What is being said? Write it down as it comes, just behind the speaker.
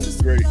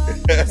great.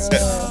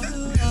 Uh,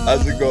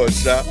 How's it going,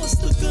 Sha?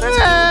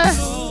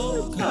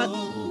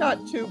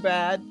 not too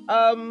bad.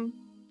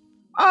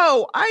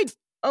 Oh,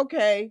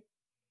 okay.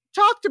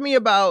 Talk to me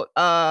about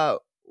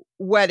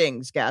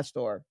weddings,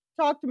 Gastor.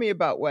 Talk to me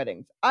about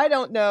weddings. I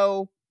don't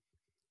know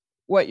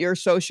what your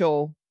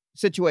social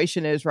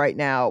situation is right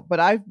now, but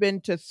I've been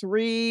to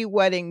 3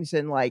 weddings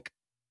in like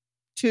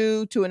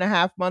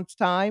 2.5 months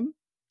time.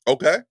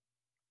 Okay.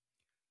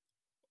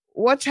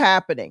 What's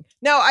happening?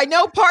 Now, I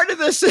know part of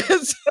this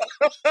is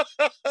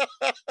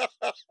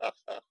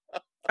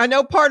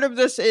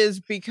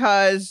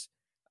because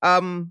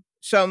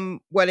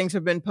some weddings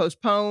have been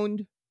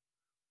postponed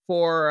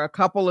for a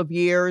couple of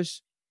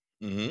years.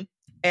 Mm-hmm.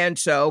 And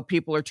so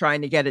people are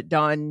trying to get it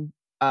done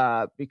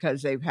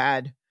because they've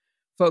had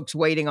folks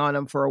waiting on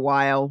them for a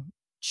while.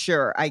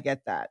 Sure, I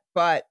get that.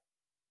 But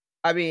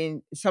I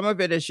mean, some of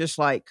it is just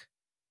like,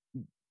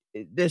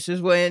 this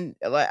is when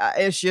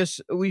it's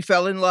just we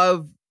fell in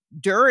love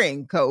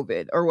during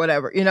COVID or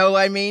whatever. You know what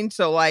I mean?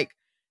 So like,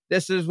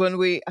 this is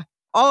when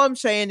all I'm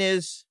saying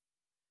is,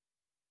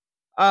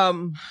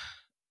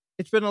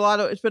 it's been a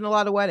lot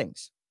of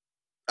weddings.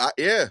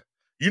 Yeah.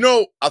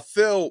 I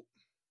feel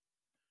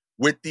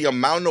with the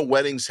amount of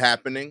weddings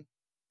happening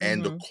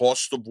and the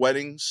cost of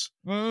weddings,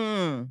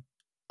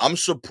 I'm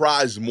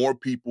surprised more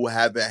people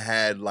haven't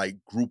had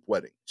like group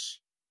weddings.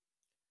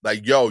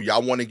 Like, yo,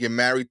 y'all want to get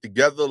married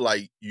together?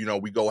 Like,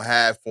 we go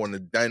half on a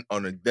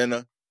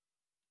dinner.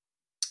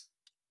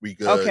 We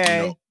could,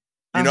 Okay.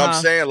 You know what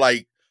I'm saying?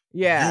 Like,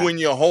 Yeah. you and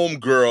your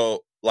homegirl,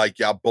 like,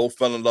 y'all both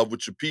fell in love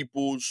with your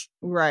peoples.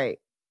 Right.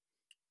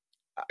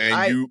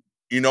 And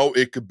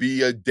it could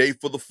be a day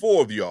for the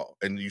 4 of y'all,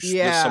 and you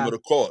split some of the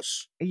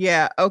costs.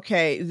 Yeah.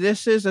 Okay.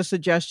 This is a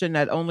suggestion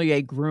that only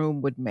a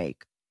groom would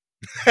make.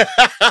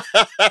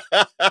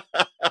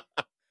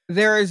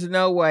 There is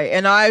no way.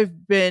 And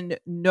I've been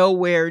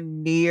nowhere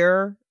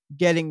near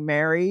getting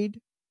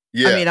married.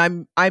 Yeah. I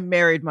mean, I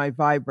married my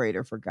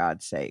vibrator, for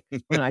God's sake,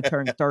 when I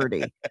turned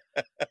 30.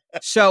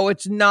 So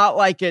it's not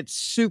like it's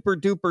super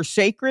duper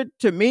sacred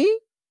to me.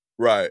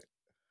 Right.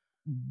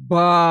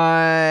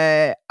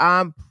 But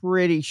I'm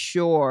pretty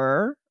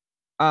sure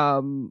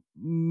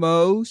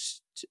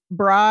most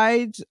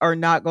brides are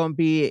not going to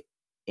be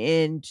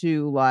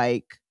into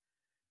like,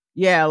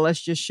 yeah,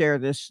 let's just share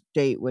this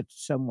date with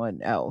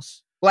someone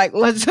else. Like,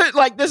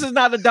 this is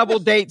not a double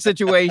date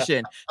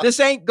situation. This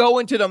ain't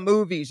going to the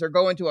movies or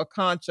going to a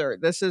concert.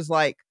 This is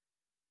like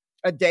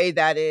a day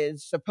that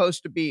is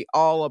supposed to be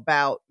all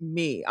about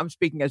me. I'm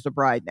speaking as the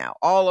bride now,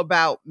 all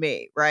about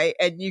me. Right.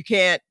 And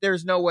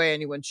there's no way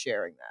anyone's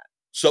sharing that.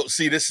 So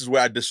see, this is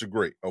where I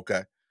disagree.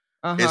 Okay.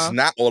 It's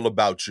not all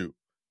about you.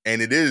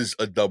 And it is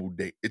a double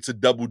date. It's a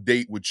double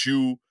date with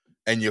you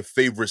and your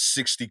favorite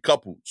 60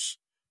 couples.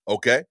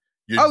 Okay.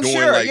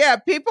 Sure. Yeah.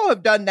 People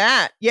have done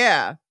that.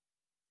 Yeah.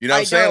 You know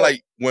what I'm saying?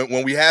 Like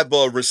when we have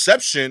a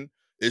reception,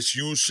 it's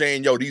you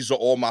saying, yo, these are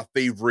all my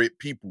favorite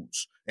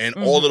peoples. And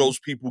all of those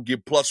people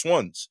get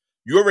 +1s.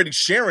 You're already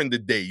sharing the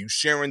day. You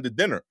sharing the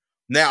dinner.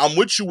 Now I'm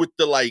with you with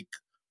the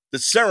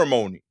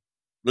ceremony.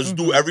 Let's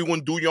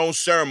everyone do your own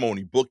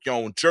ceremony. Book your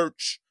own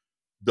church.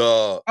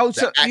 The act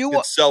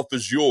itself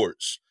is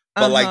yours.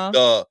 But like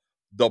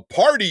the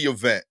party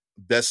event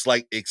that's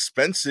like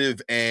expensive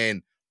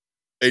and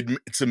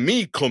to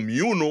me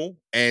communal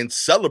and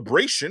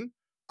celebration,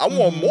 I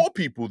want more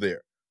people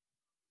there.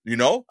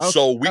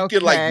 So we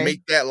could like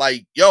make that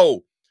like,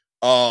 yo,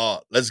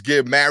 let's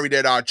get married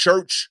at our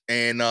church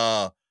and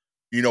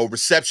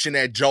reception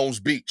at Jones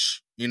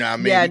Beach. You know what I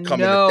mean?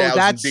 Yeah,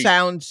 that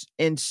sounds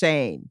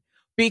insane.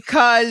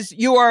 Because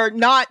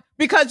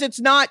it's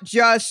not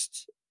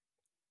just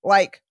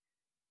like,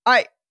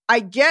 I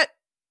get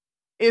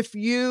if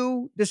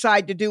you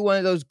decide to do one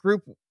of those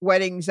group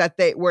weddings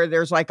where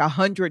there's like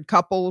 100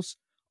 couples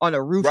on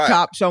a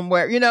rooftop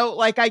somewhere,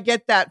 like I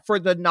get that for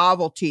the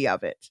novelty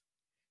of it.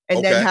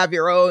 And then have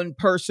your own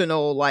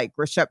personal like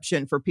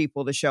reception for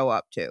people to show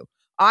up to.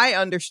 I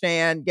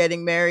understand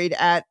getting married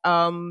at,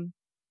 the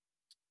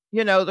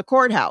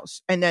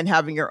courthouse and then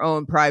having your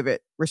own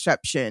private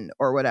reception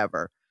or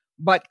whatever.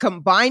 But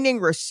combining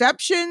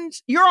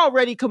receptions, you're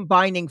already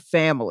combining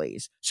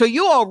families. So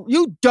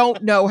you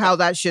don't know how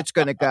that shit's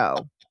going to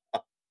go.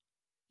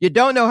 You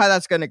don't know how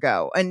that's going to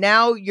go. And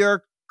now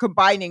you're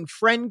combining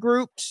friend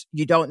groups.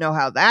 You don't know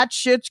how that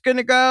shit's going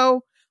to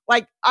go.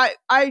 Like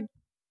I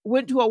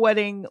went to a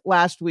wedding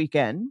last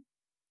weekend.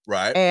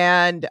 Right.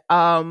 And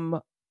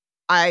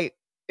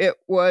it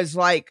was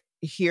like,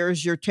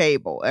 here's your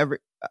table.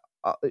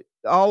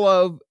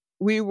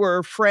 We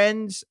were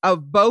friends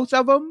of both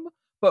of them,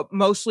 but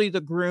mostly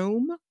the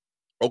groom.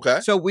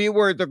 Okay. So we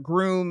were the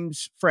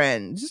groom's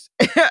friends,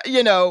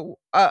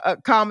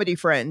 comedy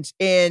friends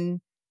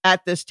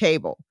at this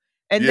table.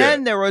 And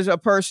then there was a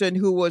person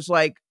who was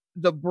like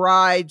the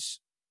bride's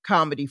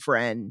comedy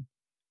friend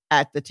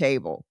at the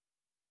table.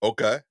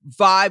 Okay.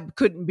 Vibe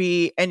couldn't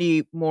be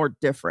any more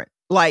different.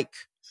 Like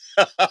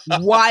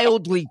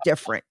wildly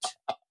different.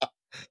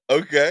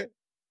 Okay.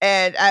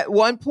 And at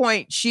one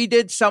point, she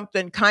did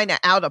something kind of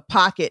out of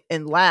pocket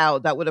and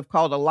loud that would have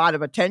called a lot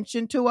of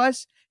attention to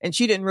us. And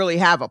she didn't really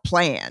have a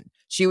plan.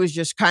 She was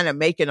just kind of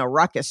making a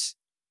ruckus.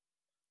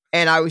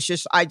 And I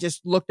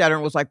just looked at her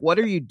and was like, what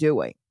are you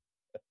doing?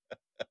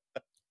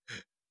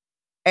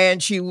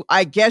 And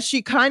I guess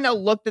she kind of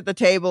looked at the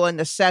table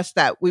and assessed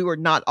that we would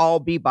not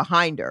all be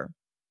behind her.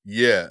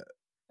 Yeah.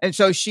 And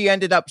so she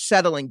ended up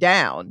settling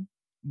down.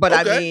 But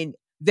okay. I mean,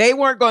 they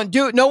weren't going to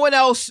do it. No one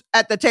else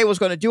at the table was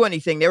going to do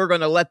anything. They were going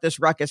to let this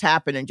ruckus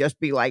happen and just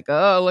be like,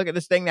 oh, look at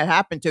this thing that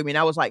happened to me. And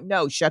I was like,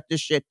 no, shut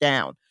this shit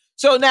down.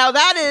 So now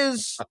that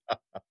is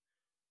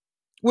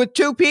with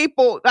two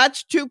people,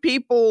 that's two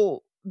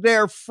people,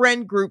 their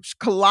friend groups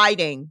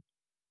colliding.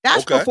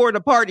 That's before the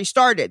party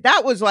started.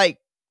 That was like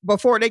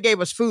before they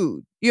gave us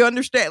food. You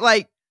understand?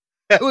 Like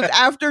it was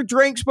after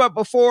drinks, but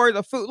before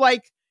the food.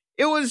 Like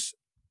it was.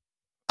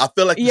 I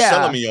feel like you're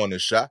selling me on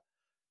this, Sha.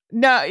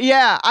 No,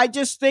 yeah. I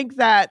just think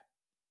that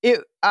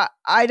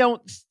I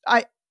don't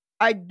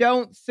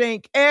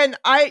think, and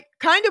I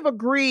kind of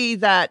agree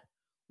that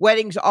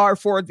weddings are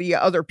for the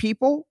other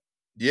people.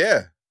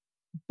 Yeah.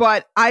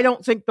 But I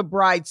don't think the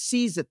bride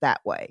sees it that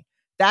way.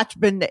 That's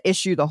been the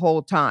issue the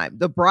whole time.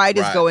 The bride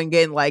is going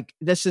in like,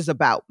 this is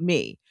about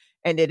me.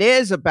 And it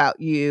is about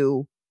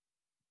you,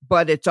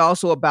 but it's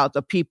also about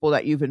the people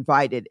that you've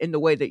invited in the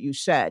way that you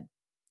said.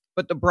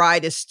 But the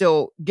bride is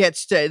still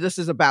gets to, this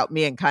is about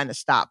me, and kind of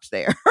stops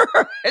there.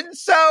 And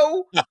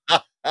so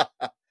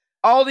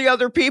all the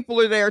other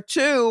people are there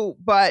too,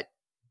 but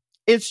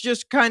it's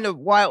just kind of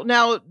wild.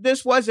 Now,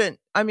 this wasn't,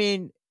 I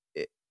mean,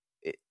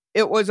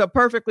 it was a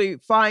perfectly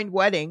fine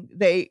wedding.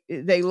 They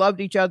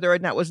loved each other,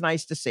 and that was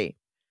nice to see.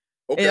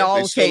 Okay, in all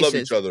they still cases,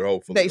 love each other,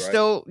 hopefully. They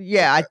still,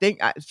 yeah, okay. I think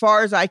as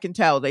far as I can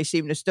tell, they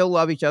seem to still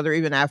love each other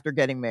even after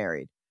getting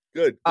married.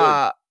 Good.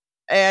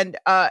 And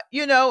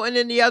you know, and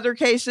in the other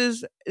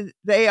cases,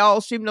 they all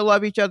seem to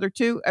love each other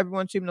too.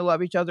 Everyone seemed to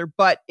love each other,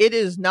 but it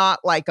is not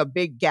like a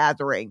big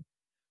gathering.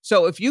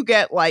 So if you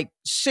get like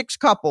 6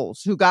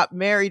 couples who got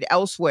married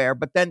elsewhere,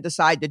 but then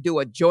decide to do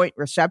a joint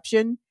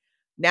reception,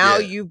 now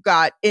you've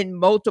got in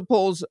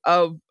multiples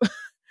of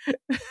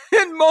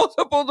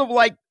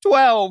like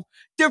 12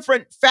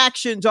 different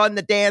factions on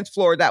the dance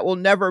floor that will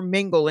never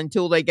mingle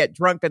until they get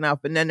drunk enough.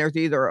 And then there's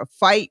either a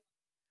fight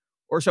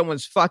or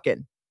someone's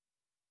fucking.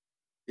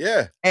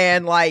 Yeah.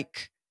 And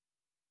like,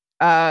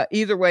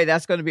 either way,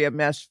 that's going to be a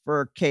mess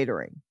for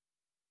catering.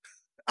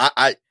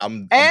 I'm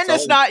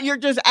it's not, you're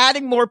just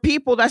adding more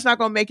people. That's not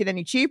going to make it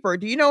any cheaper.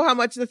 Do you know how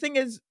much the thing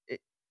is?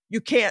 You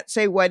can't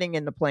say wedding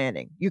in the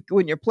planning.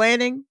 When you're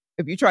planning,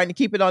 if you're trying to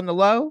keep it on the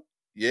low,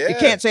 you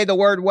can't say the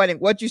word wedding.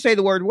 Once you say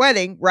the word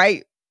wedding,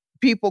 right?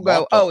 People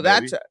go,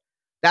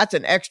 that's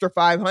an extra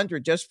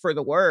 $500 just for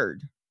the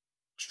word.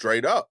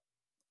 Straight up.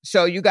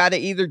 So you got to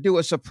either do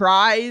a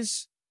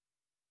surprise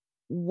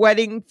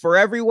wedding for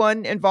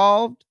everyone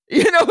involved.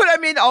 You know what I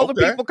mean? All the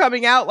people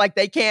coming out like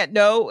they can't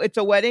know it's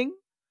a wedding,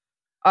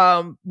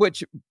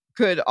 which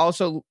could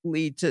also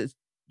lead to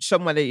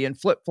somebody in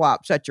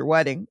flip-flops at your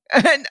wedding.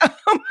 And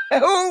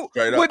who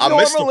would I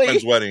missed a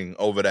friend's wedding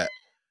over that.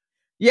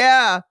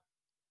 Yeah.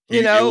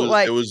 You know,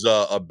 it was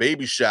a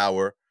baby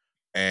shower,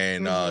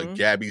 and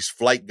Gabby's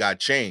flight got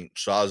changed.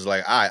 So I was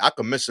like, all right, I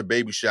could miss a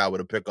baby shower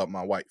to pick up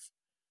my wife.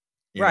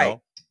 You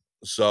know?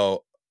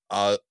 So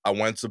I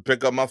went to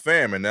pick up my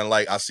fam, and then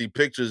like I see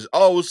pictures.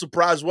 Oh, it was a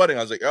surprise wedding.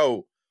 I was like,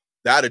 oh,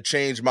 that'd have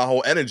changed my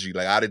whole energy.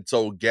 Like I'd have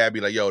told Gabby,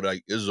 like, yo,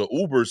 like this is an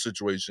Uber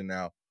situation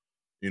now.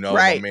 You know,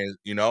 my man,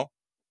 you know?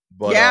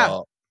 But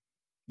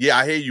yeah,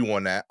 I hear you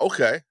on that.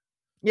 Okay.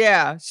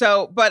 Yeah.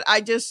 So, but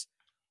I just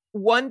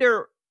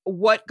wonder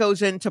what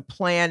goes into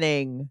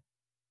planning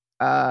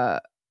a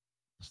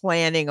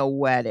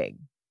wedding.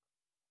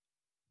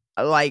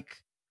 Like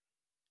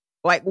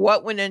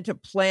what went into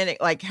planning?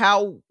 Like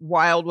how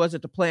wild was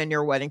it to plan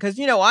your wedding? Because,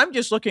 you know, I'm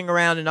just looking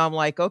around and I'm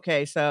like,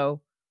 okay,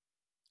 so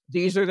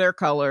these are their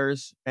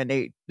colors, and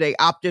they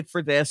opted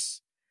for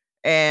this,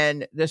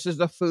 and this is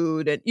the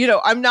food. And, you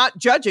know, I'm not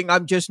judging.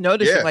 I'm just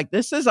noticing like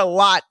this is a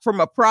lot from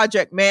a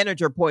project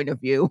manager point of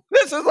view.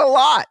 This is a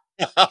lot.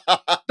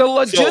 The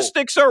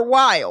logistics are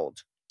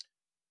wild.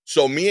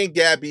 So me and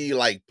Gabby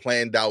like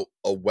planned out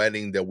a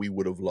wedding that we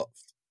would have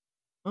loved.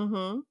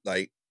 Mm-hmm.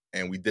 Like,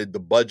 and we did the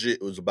budget.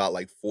 It was about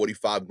like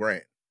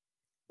 $45,000.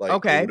 Like,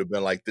 it would have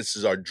been like, this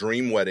is our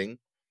dream wedding.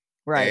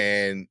 Right.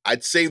 And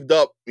I'd saved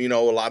up, you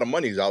know, a lot of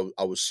money.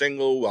 I was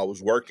single. I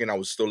was working. I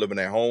was still living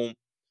at home.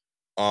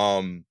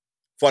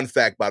 Fun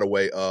fact, by the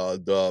way,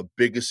 the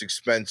biggest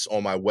expense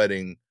on my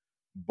wedding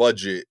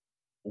budget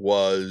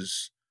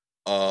was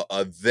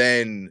a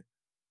then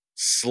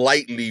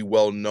slightly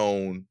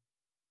well-known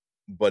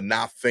but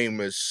not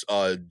famous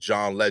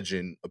John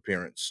Legend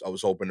appearance. I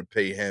was hoping to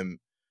pay him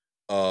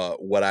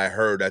what I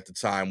heard at the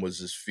time was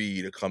his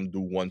fee to come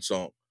do one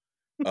song.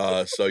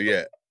 So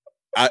yeah,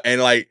 I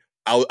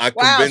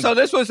convinced, so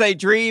this was a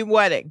dream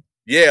wedding.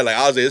 Yeah, like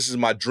I was like, this is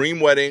my dream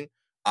wedding.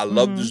 I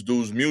love this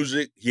dude's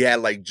music. He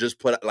had like just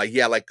put like he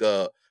had like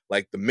the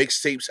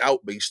mixtapes out,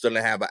 but he still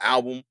didn't have an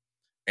album.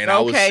 And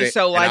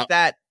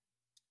that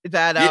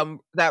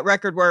that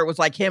record where it was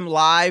like him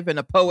live and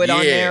a poet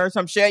on there or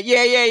some shit.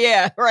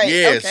 Yeah. Right.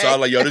 Yeah. Okay. So I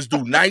was like, yo, this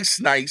dude nice.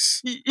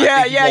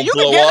 Yeah. You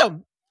could get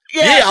him.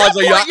 Yeah, I was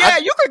like, yo,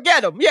 you could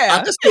get him. Yeah,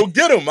 I could still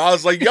get him. I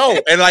was like, yo,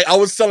 and like I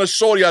was telling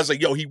Shorty, I was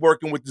like, yo, he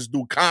working with this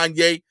dude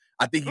Kanye.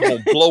 I think he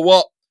gonna blow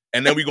up,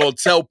 and then we gonna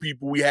tell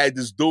people we had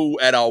this dude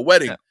at our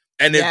wedding.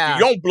 And if he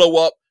don't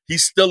blow up,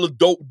 he's still a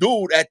dope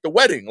dude at the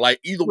wedding.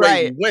 Like either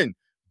way, we win.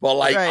 But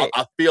like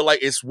I feel like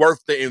it's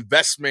worth the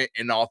investment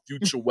in our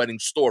future wedding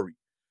story.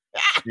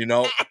 You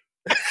know?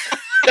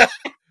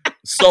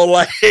 So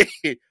like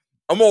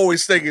I'm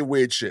always thinking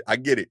weird shit. I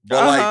get it.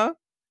 But like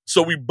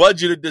so we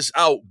budgeted this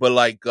out, but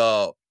like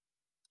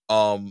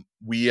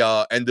we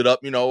ended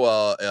up,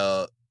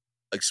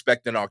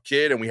 expecting our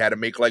kid, and we had to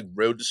make like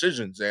real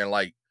decisions. And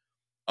like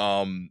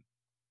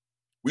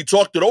we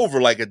talked it over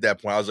like at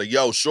that point. I was like,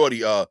 yo,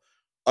 Shorty,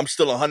 I'm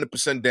still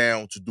 100%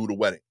 down to do the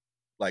wedding.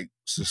 Like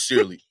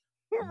sincerely.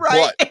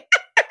 Right. But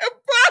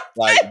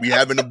like we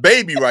having a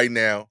baby right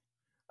now.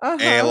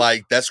 And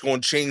like that's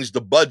going to change the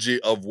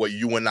budget of what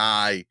you and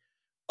I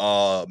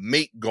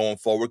make going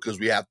forward, because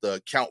we have to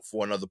account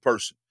for another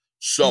person.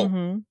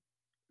 So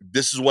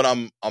this is what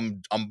I'm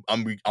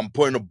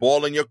putting the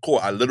ball in your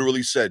court. I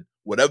literally said,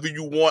 whatever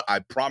you want, I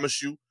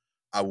promise you,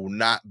 I will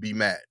not be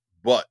mad.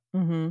 But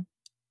I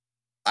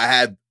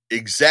have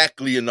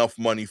exactly enough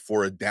money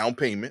for a down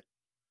payment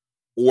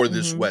or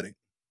this wedding.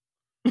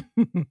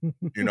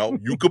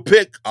 You could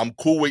pick. I'm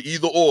cool with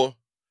either or.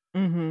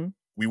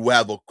 We will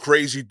have a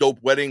crazy dope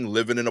wedding,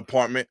 live in an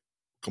apartment,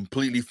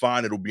 completely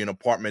fine. It'll be an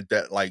apartment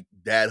that like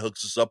dad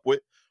hooks us up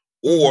with.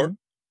 Or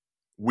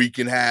we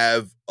can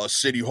have a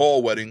city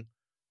hall wedding,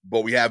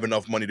 but we have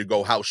enough money to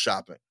go house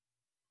shopping.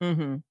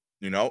 And,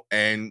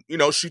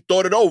 she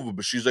thought it over,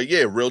 but she's like,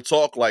 yeah, real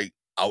talk. Like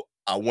I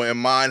wouldn't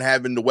mind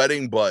having the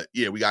wedding, but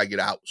yeah, we got to get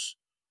a house.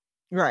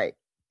 Right.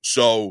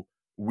 So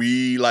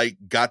we like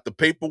got the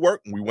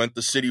paperwork, and we went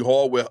to city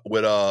hall with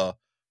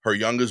her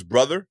youngest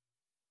brother.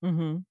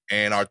 And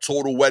our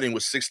total wedding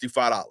was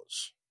 $65.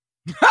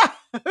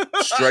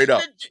 Straight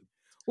up.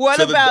 What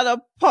so about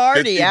a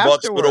party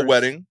afterwards? $50 for the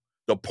wedding.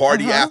 The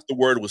party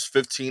afterward was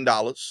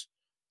 $15.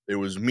 It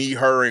was me,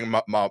 her, and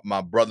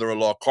my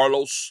brother-in-law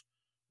Carlos.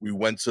 We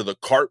went to the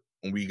cart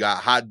and we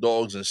got hot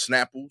dogs and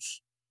Snapples.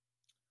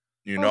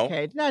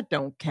 Okay, that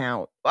don't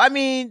count. I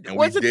mean,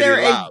 wasn't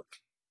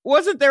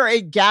there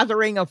a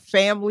gathering of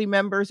family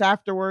members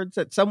afterwards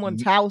at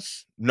someone's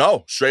house?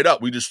 No, straight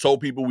up. We just told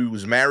people we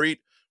was married.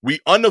 We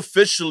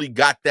unofficially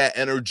got that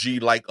energy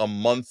like a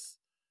month,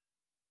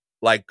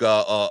 like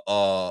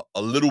a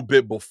little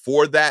bit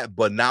before that,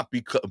 but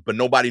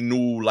nobody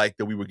knew like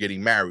that we were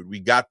getting married. We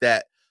got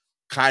that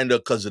kind of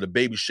because of the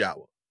baby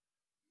shower.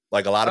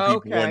 Like a lot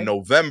of people in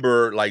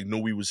November like knew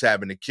we was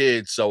having a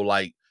kid, so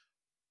like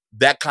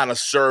that kind of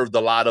served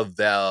a lot of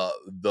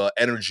the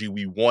energy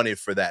we wanted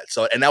for that.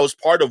 So, and that was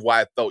part of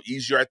why it felt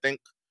easier, I think,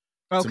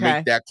 to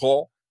make that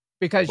call.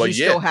 Because you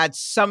still had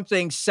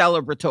something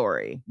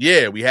celebratory.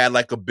 Yeah, we had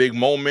like a big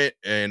moment,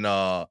 and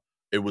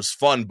it was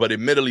fun. But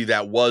admittedly,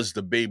 that was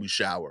the baby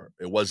shower.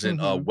 It wasn't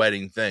a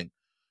wedding thing.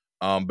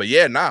 But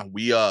yeah,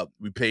 we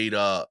paid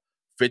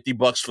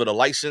 $50 for the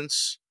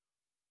license,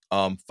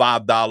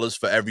 $5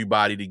 for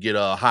everybody to get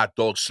a hot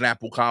dog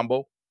Snapple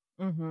combo.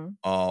 And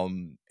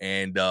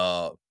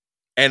I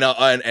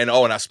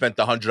spent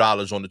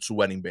 $100 on the 2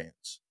 wedding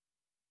bands.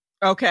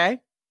 Okay.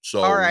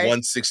 So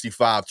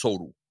 $165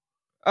 total.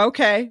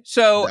 Okay,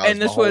 so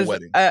and this was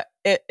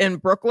in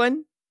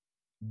Brooklyn.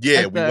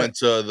 Yeah, we went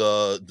to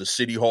the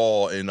city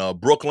hall in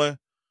Brooklyn.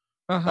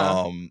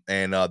 And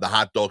the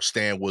hot dog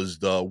stand was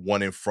the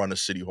one in front of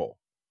City Hall.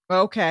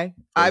 Okay,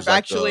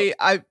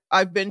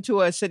 I've been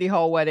to a City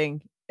Hall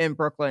wedding in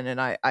Brooklyn,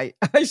 and I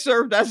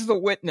served as the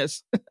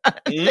witness.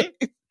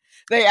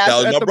 They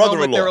asked at the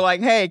moment, they were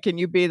like, "Hey, can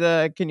you be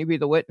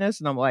the witness?"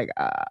 And I'm like,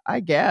 "I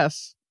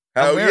guess."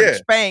 Hell yeah,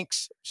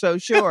 Spanx. So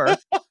sure.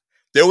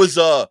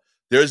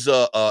 There's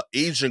a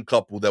Asian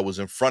couple that was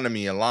in front of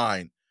me in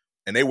line,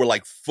 and they were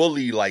like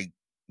fully like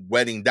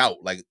weddinged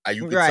out. Like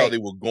you could tell they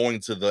were going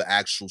to the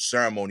actual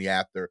ceremony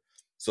after.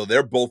 So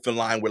they're both in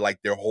line with like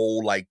their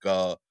whole like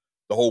the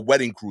whole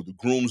wedding crew, the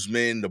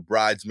groomsmen, the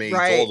bridesmaids,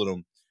 all of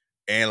them.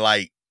 And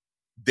like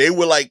they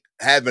were like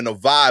having a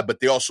vibe, but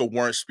they also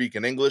weren't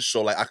speaking English.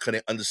 So like I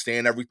couldn't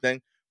understand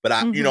everything. But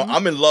I'm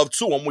in love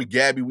too. I'm with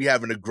Gabby. We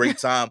having a great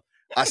time.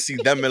 I see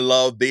them in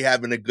love. They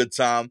having a good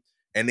time.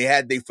 And they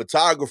had their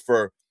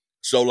photographer.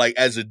 So like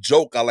as a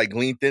joke, I like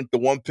leaned into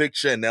one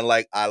picture, and then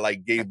like I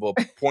like gave a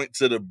point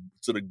to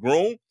the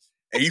groom,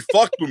 and he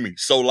fucked with me.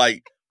 So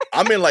like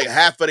I'm in like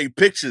half of their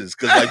pictures,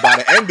 because like by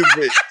the end of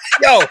it,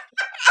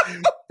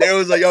 they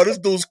was like, yo, this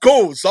dude's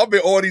cool. So I'm in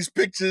all these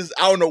pictures.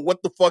 I don't know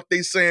what the fuck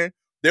they saying.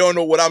 They don't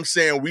know what I'm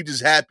saying. We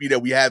just happy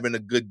that we having a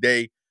good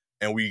day,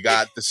 and we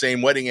got the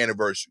same wedding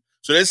anniversary.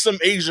 So there's some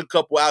Asian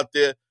couple out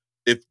there.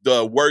 If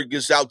the word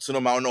gets out to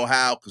them, I don't know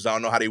how, because I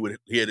don't know how they would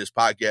hear this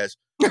podcast.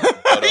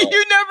 But,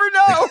 you never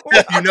know.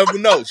 You never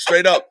know.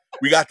 Straight up.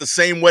 We got the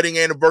same wedding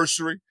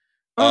anniversary.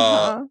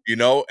 And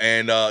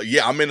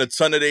I'm in a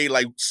ton of they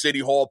like City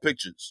Hall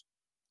pictures.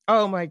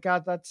 Oh my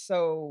God, that's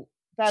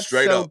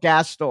Straight so up.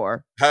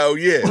 Gastor. Hell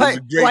yeah. It was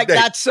a great day.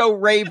 That's so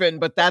Raven,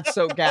 but that's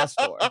so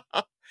Gastor.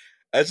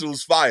 That shit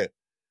was fire.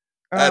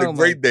 I had a Oh my,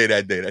 great day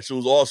that day. That shit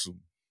was awesome.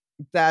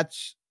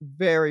 that's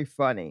very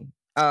funny.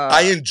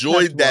 I That's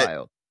enjoyed that.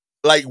 wild.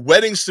 Like,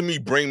 weddings to me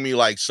bring me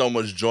like so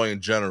much joy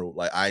in general.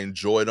 Like, I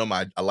enjoy them.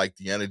 I like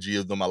the energy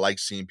of them. I like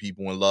seeing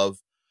people in love.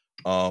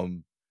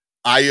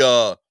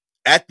 I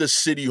at the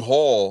city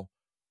hall,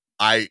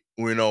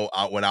 when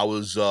I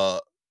was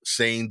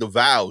saying the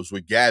vows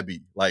with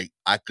Gabby, like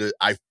I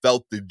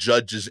felt the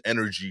judge's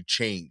energy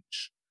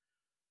change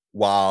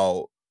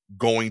while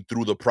going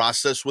through the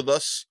process with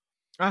us.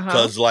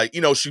 Cause like,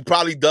 she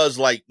probably does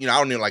like, I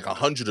don't need like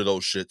 100 of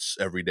those shits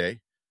every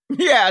day.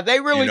 Yeah, they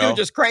really do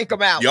just crank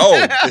them out. Yo,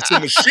 it's a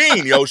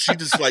machine, yo. She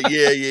just like,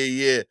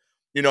 yeah.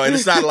 And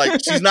it's not like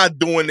she's not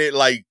doing it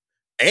like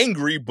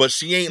angry, but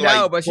she ain't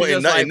but she's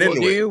putting just nothing like,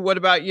 into it. What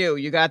about you?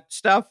 You got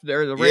stuff?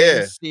 There's the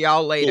rings. See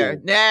y'all later.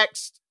 Cool.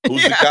 Next.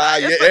 Who's the guy?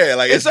 Yeah,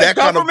 like it's that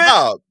kind of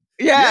job.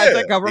 Yeah, it's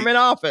a government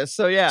office.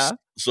 So yeah.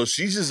 So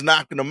she's just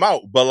knocking them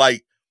out. But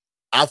like,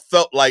 I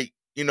felt like,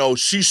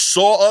 she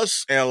saw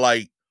us and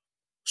like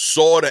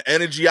saw the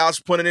energy I was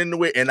putting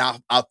into it, and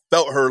I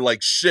felt her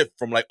like shift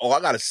from like, oh,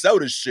 I gotta sell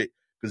this shit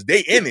because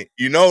they in it,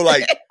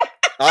 like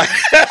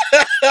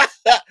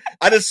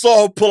I just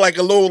saw her put like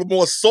a little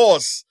more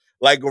sauce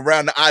like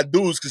around the I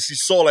do's because she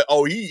saw like,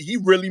 oh, he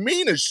really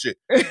mean this shit,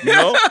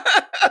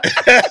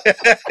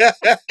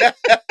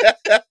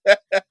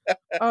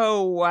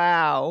 Oh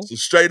wow. So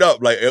straight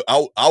up, like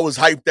I was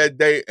hyped that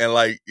day, and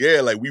like,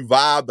 yeah, like we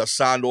vibed. I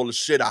signed all the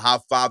shit. I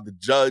high-fived the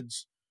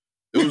judge.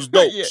 It was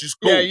dope. She's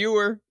cool. Yeah, you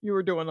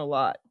were doing a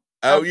lot.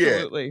 Oh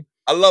absolutely. Yeah,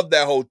 I love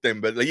that whole thing.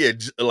 But yeah,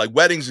 like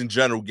weddings in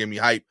general give me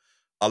hype.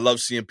 I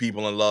love seeing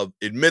people in love.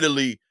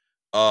 Admittedly,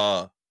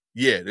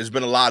 there's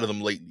been a lot of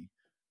them lately.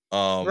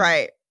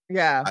 Right.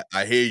 Yeah.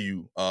 I hear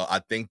you. I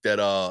think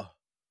that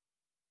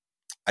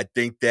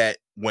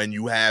when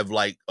you have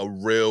like a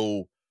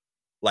real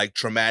like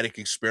traumatic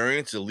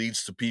experience, it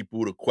leads to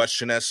people to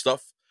question that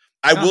stuff.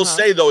 I will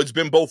say though, it's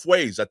been both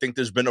ways. I think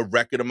there's been a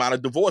record amount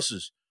of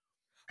divorces.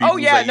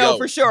 People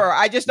for sure.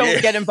 I just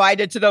don't get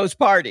invited to those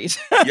parties.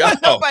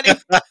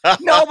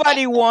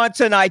 Nobody wants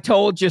an "I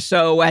told you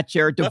so" at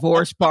your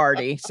divorce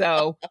party.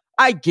 So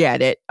I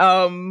get it.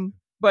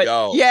 But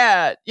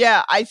yeah.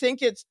 I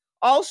think it's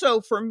also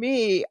for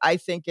me. I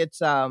think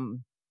it's a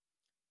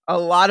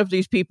lot of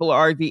these people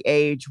are the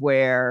age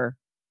where,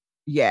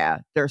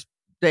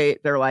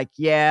 they're like,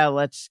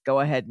 let's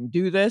go ahead and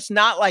do this.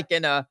 Not like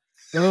in a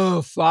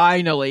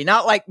finally,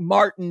 not like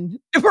Martin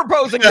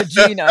proposing to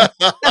Gina.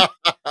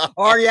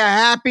 Are you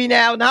happy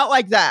now? Not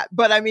like that.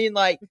 But I mean,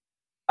 like,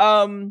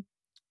 early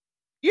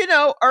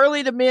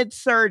to mid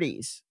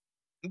 30s.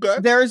 Okay.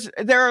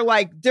 There are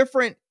like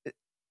different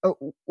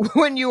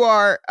when you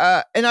are,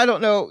 and I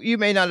don't know, you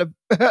may not have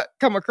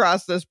come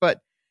across this, but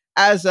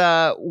as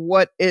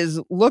what is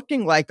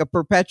looking like a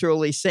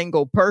perpetually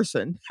single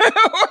person,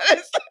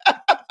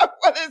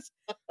 what is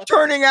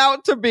turning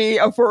out to be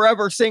a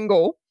forever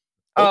single.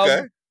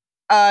 Okay.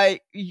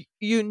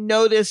 You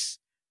notice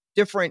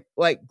different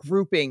like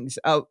groupings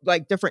of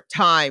like different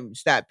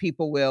times that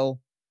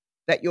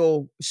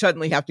you'll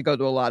suddenly have to go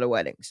to a lot of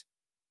weddings.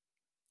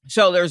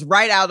 So there's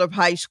right out of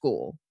high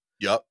school.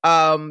 Yep.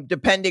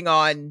 Depending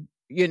on,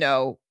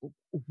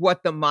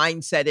 what the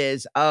mindset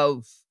is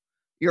of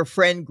your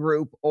friend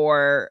group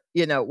or,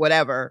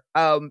 whatever,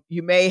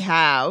 you may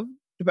have,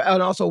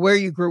 and also where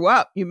you grew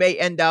up, you may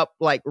end up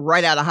like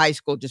right out of high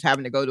school, just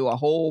having to go to a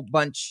whole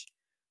bunch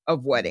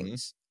of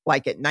weddings,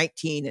 like at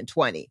 19 and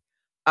 20.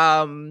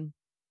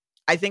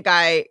 I think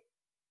that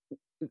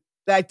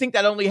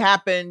only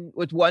happened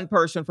with one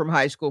person from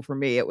high school for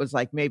me. It was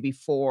like maybe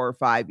 4 or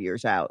 5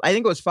 years out. I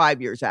think it was 5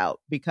 years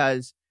out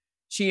because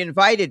she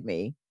invited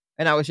me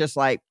and I was just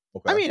like,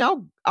 okay. I mean,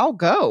 I'll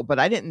go, but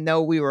I didn't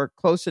know we were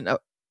close enough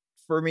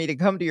for me to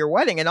come to your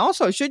wedding. And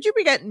also, should you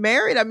be getting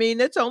married? I mean,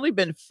 it's only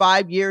been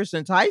 5 years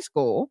since high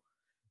school.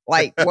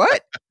 Like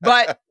what?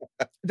 But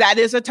that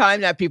is a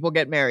time that people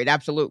get married.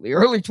 Absolutely.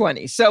 Early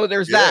 20s. So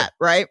there's that,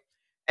 right?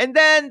 And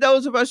then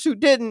those of us who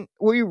didn't,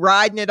 we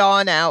riding it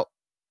on out.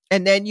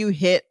 And then you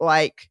hit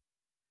like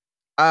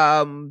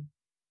early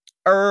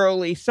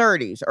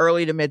 30s,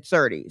 early to mid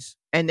 30s.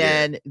 And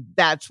then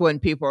that's when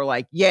people are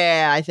like,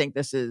 I think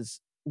this is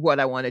what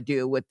I want to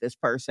do with this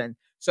person.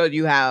 So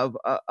you have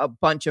a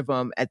bunch of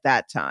them at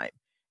that time.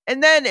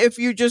 And then if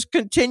you just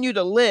continue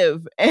to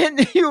live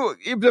and you,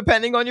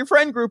 depending on your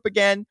friend group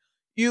again,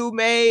 you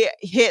may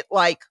hit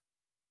like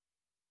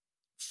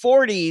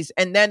 40s.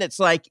 And then it's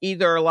like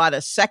either a lot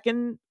of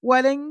second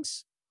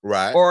weddings,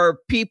 right? Or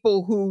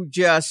people who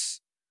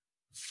just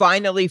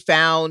finally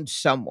found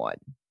someone,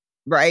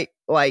 right?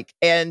 Like,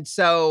 and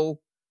so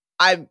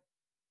I'm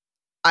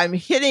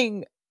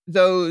hitting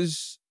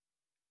those,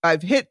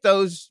 I've hit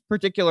those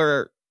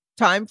particular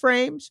time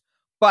frames,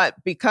 but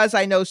because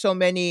I know so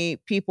many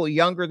people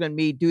younger than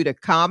me due to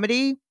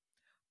comedy,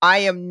 I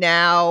am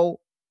now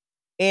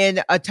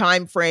in a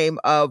time frame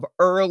of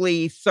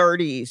early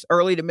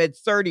to mid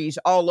 30s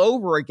all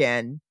over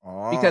again,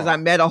 because I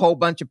met a whole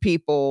bunch of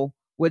people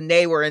when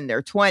they were in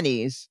their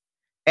 20s,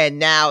 and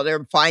now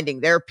they're finding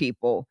their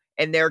people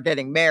and they're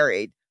getting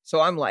married. So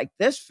I'm like,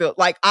 this feels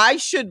like I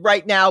should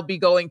right now be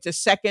going to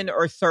second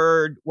or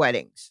third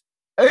weddings.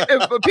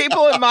 If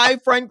people in my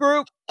friend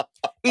group,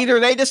 either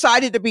they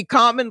decided to be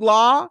common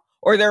law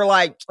or they're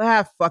like,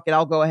 fuck it,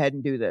 I'll go ahead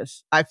and do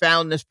this. I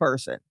found this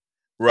person.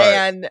 Right.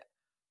 And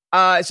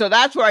so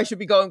that's where I should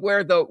be going,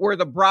 where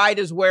the bride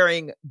is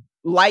wearing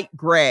light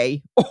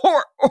gray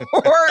or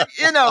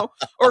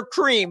or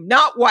cream,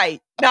 not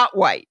white, and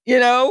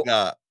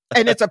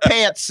it's a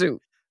pantsuit.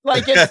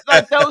 Like, it's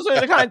like those are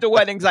the kinds of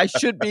weddings I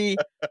should be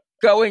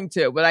going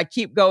to, but I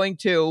keep going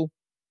to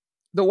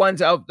the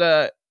ones of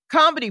the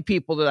comedy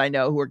people that I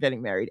know who are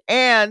getting married.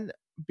 And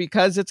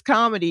because it's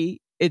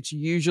comedy, it's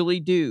usually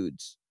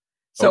dudes.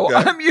 So okay.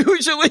 I'm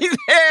usually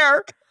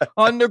there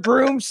on the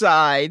groom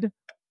side.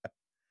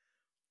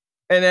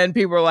 And then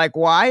people are like,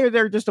 why are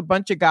there just a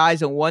bunch of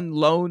guys and one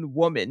lone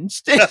woman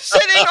sitting on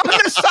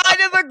the side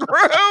of the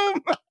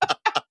groom?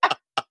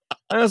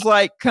 I was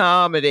like,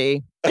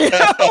 comedy.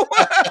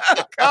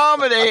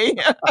 Comedy.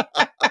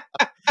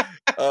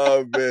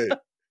 Oh, man.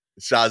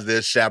 Shots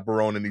there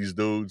chaperoning these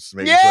dudes.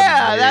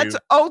 Yeah, that's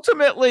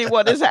ultimately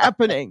what is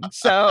happening.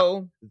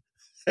 So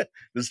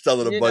just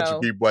telling a bunch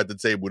of people at the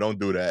table, don't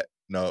do that.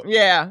 No.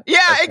 Yeah,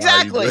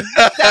 exactly.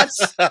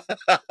 That's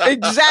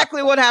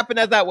exactly what happened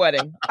at that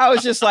wedding. I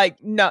was just like,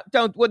 no,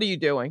 don't. What are you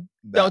doing?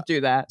 Don't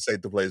do that. This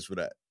ain't the place for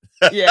that.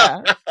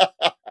 Yeah.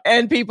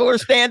 And people are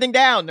standing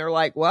down. They're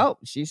like, well,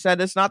 she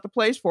said it's not the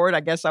place for it. I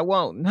guess I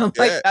won't. And I'm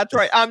like, that's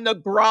right. I'm the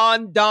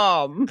grande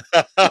dame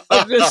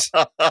of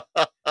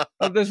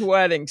this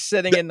wedding,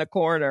 sitting in the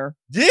corner.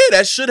 Yeah,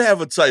 that should have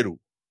a title.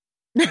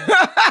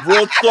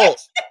 Real talk.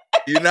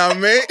 You know what I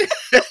mean?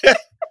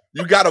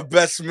 You got a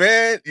best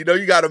man. You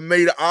got a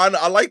maid of honor.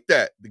 I like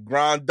that. The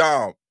grande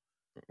dame.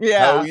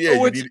 Yeah. Hell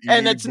yeah.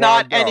 And it's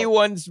not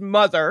anyone's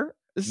mother.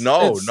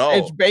 No.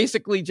 It's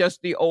basically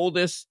just the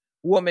oldest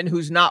woman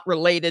who's not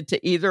related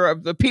to either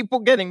of the people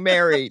getting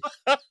married.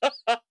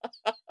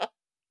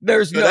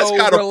 There's no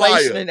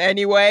relation in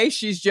any way.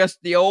 She's just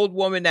the old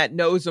woman that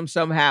knows them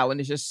somehow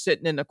and is just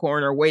sitting in the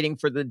corner waiting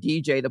for the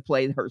DJ to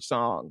play her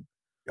song.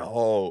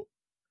 Yo,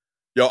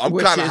 I'm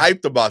kind of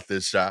hyped about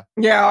this, Sha.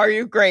 Yeah, are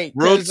you? Great.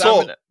 Real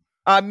talk.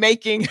 I'm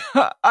making,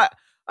 I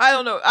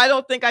don't know. I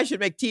don't think I should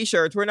make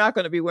t-shirts. We're not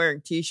going to be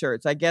wearing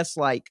t-shirts. I guess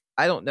a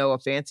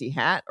fancy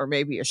hat or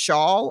maybe a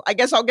shawl. I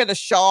guess I'll get a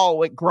shawl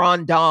with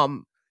grande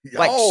dame,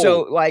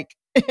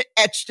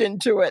 etched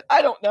into it.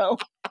 I don't know.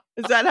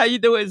 Is that how you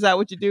do it? Is that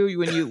what you do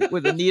when you,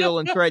 with a needle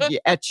and thread, you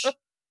etch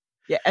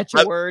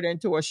a word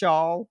into a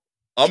shawl?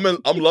 I'm in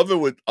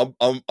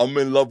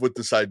love with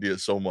this idea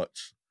so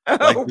much.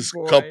 Like this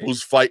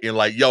couple's fighting,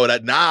 like,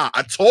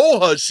 I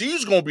told her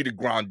she's gonna be the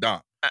grande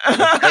dame.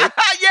 Okay?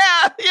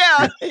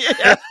 yeah.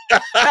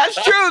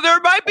 That's true. There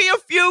might be a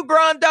few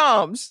grande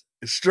dames.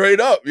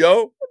 Straight up,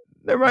 yo.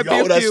 There might be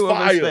a few of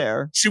us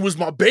there. She was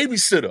my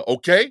babysitter,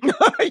 okay?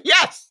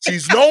 Yes.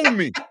 She's known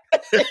me.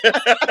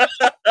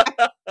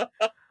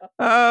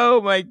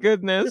 Oh, my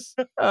goodness.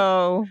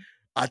 Oh.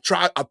 I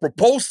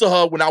proposed to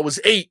her when I was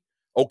 8,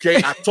 okay?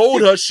 I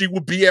told her she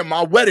would be at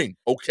my wedding,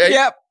 okay?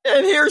 Yep,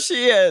 and here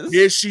she is.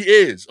 Here she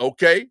is,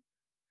 okay?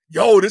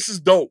 Yo, this is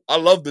dope. I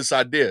love this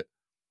idea.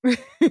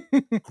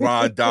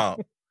 Grande dame.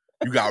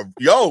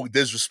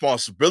 There's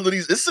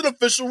responsibilities. It's an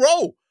official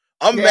role.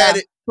 I'm mad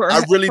at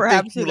I really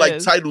think you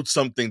titled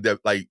something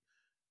that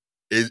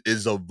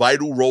is a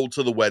vital role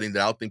to the wedding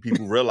that I don't think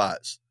people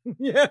realize.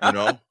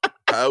 Yeah.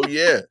 Hell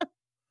yeah.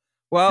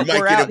 Well, you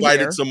might get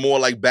invited to more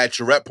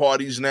bachelorette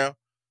parties now.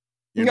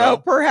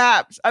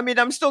 Perhaps. I mean,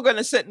 I'm still going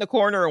to sit in the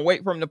corner and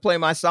wait for him to play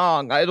my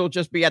song. It'll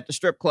just be at the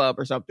strip club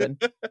or something.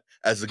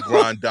 As a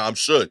grande dame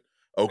should.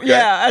 Okay.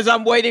 Yeah, as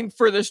I'm waiting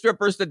for the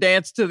strippers to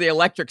dance to the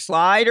electric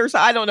slide or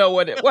something. I don't know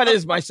what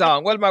is my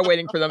song. What am I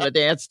waiting for them to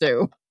dance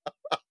to?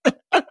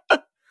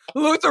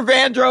 Luther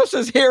Vandross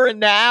is Here and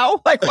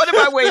Now. Like, what am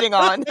I waiting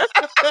on?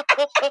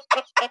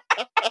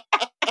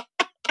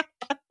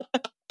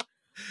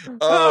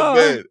 Oh,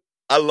 man.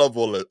 I love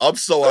all this. I'm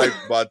so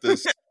hyped about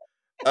this.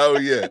 Oh,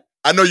 yeah.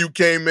 I know you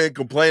came in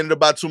complaining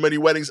about too many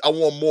weddings. I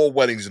want more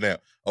weddings now.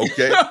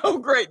 Okay. Oh,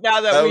 great.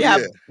 Now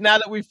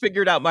that we've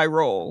figured out my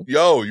role.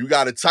 Yo, you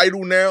got a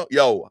title now?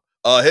 Yo,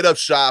 hit up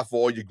Shy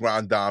for all your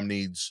grande dame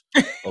needs.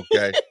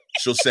 Okay.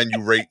 She'll send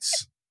you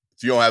rates.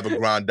 If you don't have a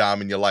grande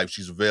dame in your life,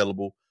 she's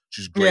available.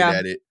 She's great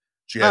at it.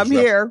 She has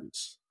here.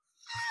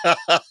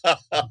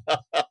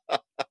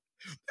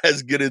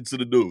 Let's get into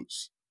the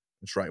news.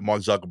 That's right.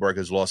 Mark Zuckerberg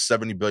has lost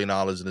 $70 billion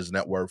in his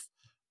net worth.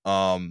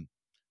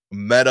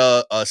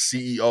 Meta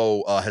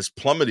CEO has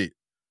plummeted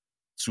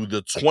to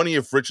the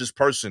 20th richest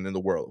person in the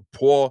world.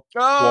 Poor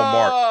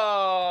Mark.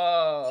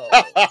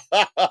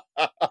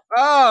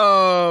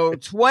 Oh,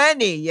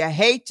 20. You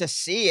hate to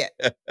see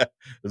it.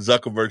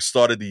 Zuckerberg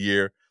started the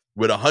year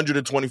with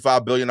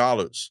 $125 billion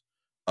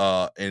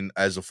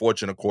as a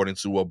fortune, according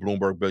to a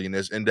Bloomberg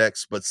Billionaires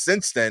Index. But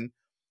since then,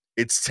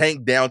 It's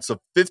tanked down to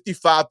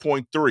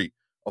 55.3,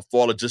 a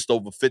fall of just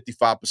over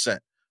 55%.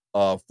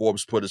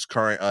 Forbes put its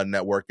current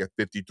net worth at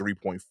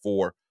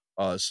 53.4,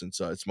 since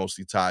it's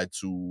mostly tied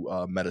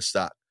to Meta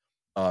stock.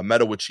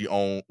 Meta, which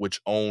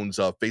owns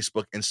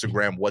Facebook,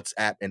 Instagram,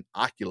 WhatsApp, and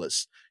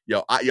Oculus.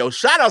 Yo,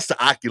 shout outs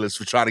to Oculus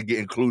for trying to get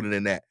included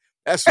in that.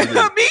 That's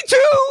what me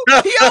too.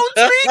 He owns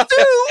me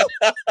too.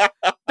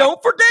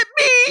 Don't forget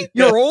me,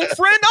 your old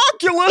friend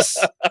Oculus.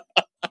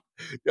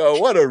 Yo,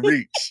 what a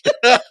reach.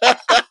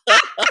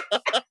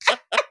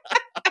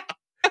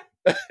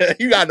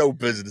 You got no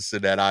business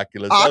in that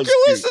Oculus.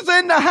 Oculus is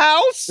in the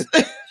house.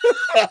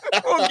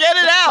 Well, get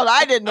it out.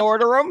 I didn't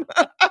order him.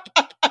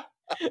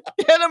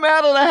 Get him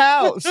out of the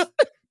house.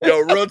 Yo,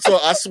 real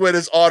talk. I swear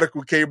this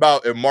article came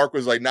out and Mark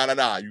was like, nah.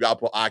 You got to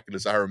put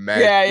Oculus. I heard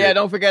mad. Yeah.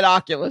 Don't forget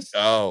Oculus.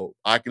 Oh,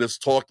 Oculus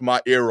talked my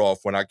ear off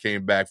when I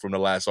came back from the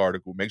last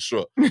article. Make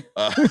sure.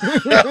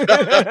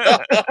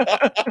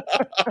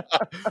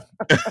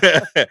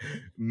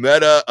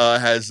 Meta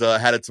has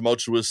had a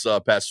tumultuous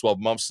past 12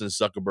 months since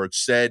Zuckerberg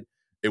said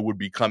it would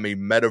become a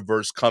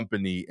metaverse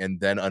company and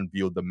then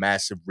unveiled the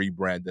massive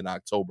rebrand in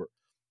October.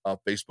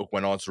 Facebook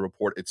went on to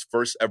report its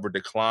first ever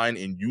decline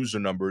in user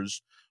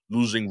numbers,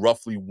 losing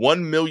roughly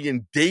 1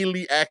 million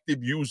daily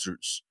active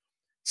users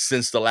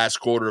since the last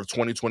quarter of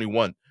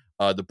 2021.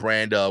 The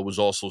brand was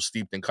also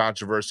steeped in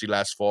controversy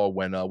last fall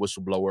when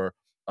whistleblower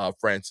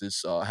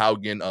Frances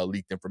Haugen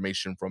leaked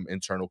information from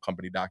internal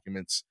company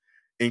documents,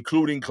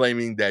 including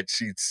claiming that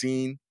she'd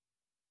seen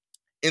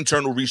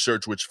internal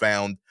research which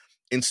found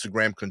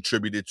Instagram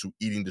contributed to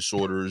eating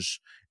disorders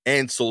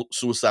and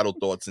suicidal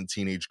thoughts in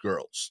teenage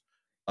girls.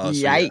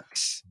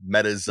 Yikes.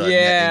 Meta's net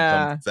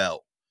income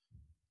fell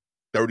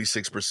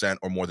 36%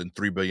 or more than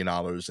 $3 billion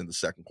in the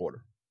second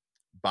quarter.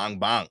 Bang,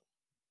 bang.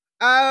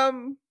 I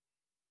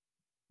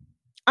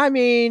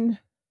mean,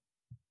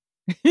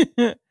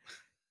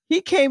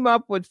 he came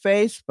up with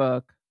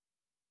Facebook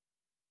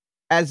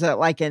as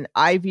an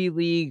Ivy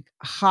League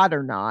hot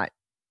or not.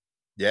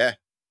 Yeah.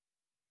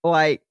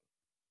 And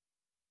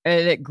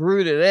it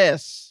grew to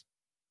this.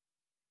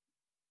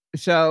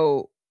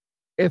 So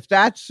if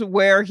that's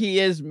where he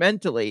is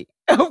mentally,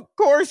 of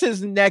course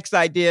his next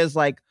idea is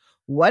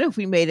what if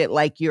we made it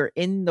like you're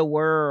in the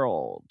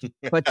world,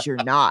 but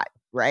you're not,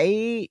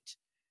 right?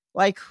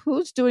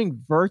 Who's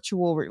doing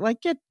virtual?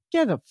 Get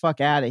the fuck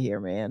out of here,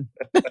 man.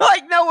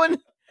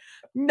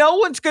 No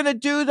one's going to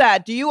do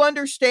that. Do you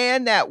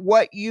understand that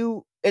what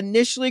you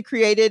initially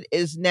created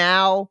is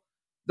now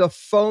the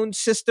phone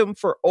system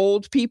for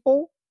old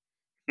people?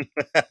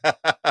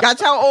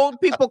 That's how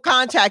old people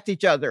contact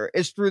each other,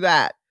 is through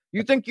that.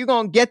 You think you're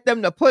going to get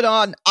them to put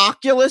on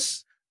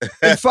Oculus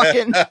and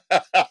fucking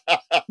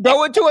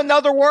go into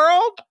another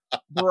world?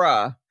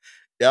 Bruh.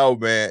 Yo,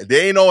 man,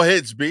 they ain't all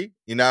hits, B.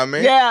 You know what I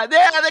mean? Yeah, they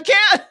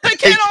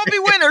can't all be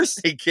winners.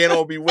 They can't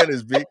all be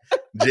winners, B.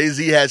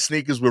 Jay-Z had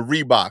sneakers with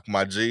Reebok,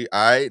 my G. All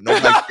right?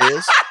 Nobody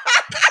cares.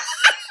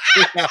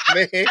 You know what I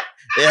mean?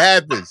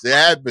 It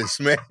happens,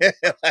 man.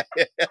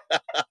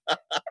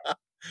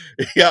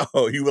 Yo,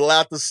 you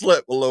allowed to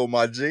slip a little,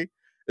 my G.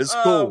 It's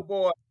cool.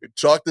 Boy.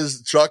 Chalk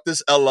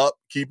this L up.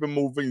 Keep it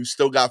moving. You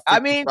still got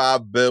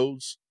 55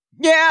 bills.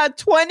 Yeah,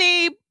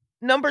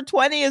 number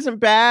 20 isn't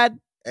bad.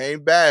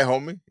 Ain't bad,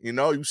 homie.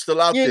 You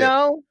still out there. You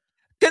know,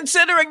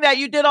 considering that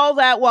you did all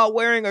that while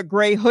wearing a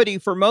gray hoodie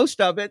for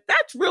most of it,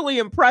 that's really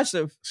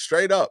impressive.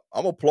 Straight up.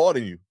 I'm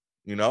applauding you,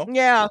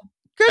 Yeah.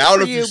 Good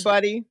for you,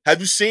 buddy. Have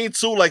you seen,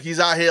 too, he's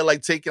out here,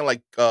 taking,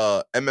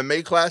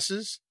 MMA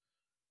classes?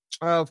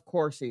 Of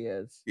course he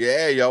is.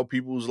 Yeah, yo,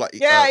 people's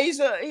he's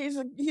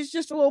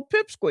just a little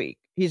pipsqueak.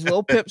 He's a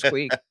little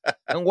pipsqueak.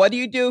 And what do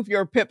you do if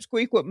you're a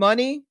pipsqueak with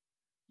money?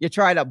 You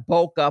try to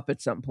bulk up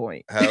at some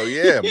point. Hell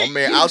yeah, my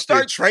man out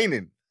there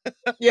training.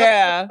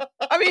 Yeah.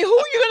 I mean, who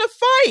are you going to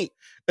fight?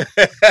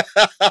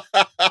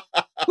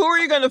 Who are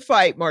you going to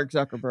fight, Mark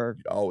Zuckerberg?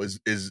 Oh,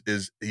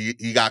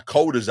 he got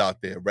coders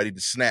out there ready to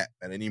snap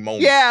at any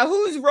moment. Yeah,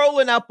 who's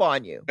rolling up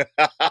on you?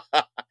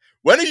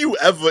 When are you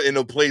ever in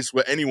a place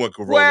where anyone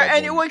can roll up on you? Where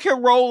anyone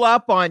can roll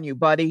up on you,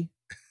 buddy.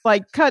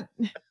 Cut.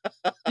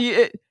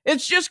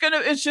 It's just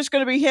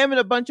gonna be him and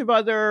a bunch of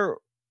other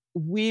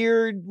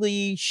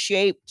weirdly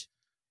shaped,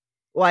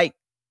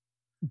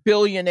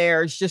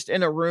 billionaires just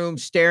in a room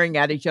staring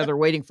at each other,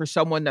 waiting for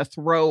someone to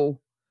throw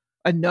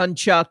a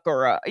nunchuck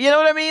or you know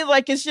what I mean?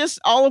 It's just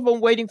all of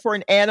them waiting for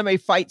an anime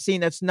fight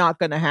scene that's not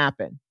going to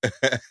happen.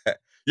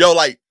 Yo,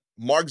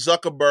 Mark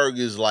Zuckerberg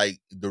is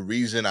the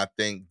reason I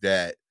think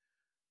that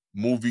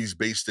movies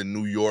based in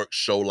New York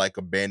show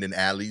abandoned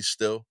alleys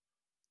still.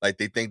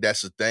 They think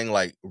that's a thing.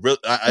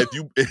 If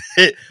you've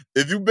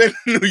been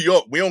to New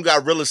York, we don't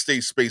got real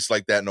estate space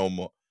like that no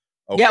more.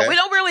 Okay? Yeah, we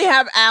don't really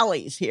have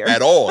alleys here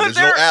at all. There's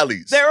no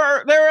alleys. There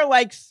are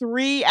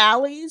 3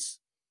 alleys.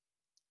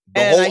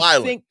 The whole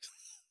island.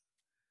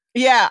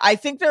 I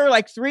think there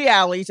are 3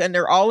 alleys, and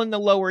they're all in the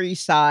Lower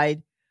East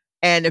Side.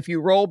 And if you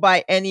roll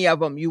by any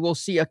of them, you will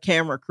see a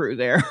camera crew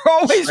there,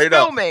 always Straight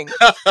filming.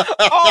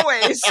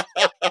 Always.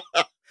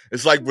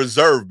 It's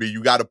reserve, B.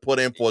 You got to put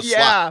in for a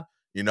slot.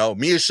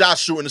 Me and Shot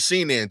shooting a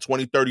scene there in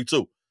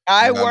 2032.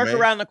 I work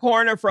around the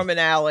corner from an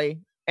alley,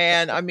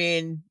 and I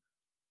mean,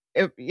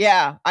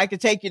 I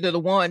could take you to the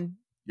one.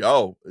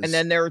 Yo, and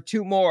then there are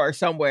two more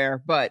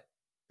somewhere, but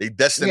they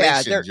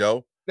destinations,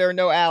 yo. There are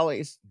no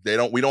alleys.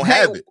 We don't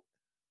have it.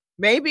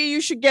 Maybe you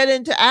should get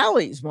into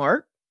alleys,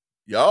 Mark.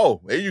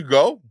 Yo, there you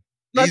go.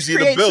 Let's easy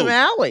create to build. Some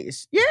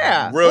alleys.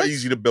 Yeah. Real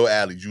easy to build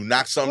alleys. You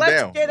knock something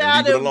down.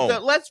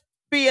 Let's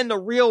be in the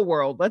real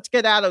world. Let's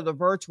get out of the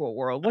virtual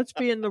world. Let's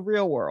be in the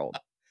real world.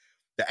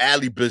 The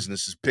alley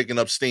business is picking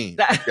up steam.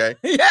 Okay.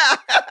 Yeah.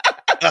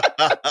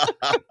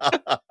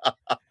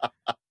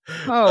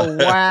 Oh,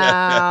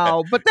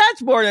 wow. But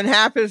that's more than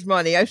half his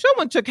money. If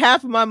someone took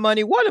half of my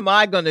money, what am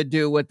I going to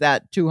do with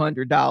that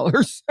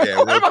 $200? Yeah,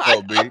 real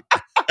talk, B.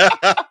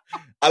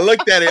 I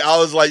looked at it. I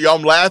was like, yo,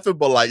 I'm laughing,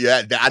 but like,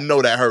 yeah, I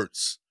know that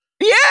hurts.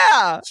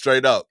 Yeah.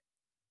 Straight up.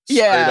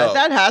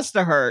 That has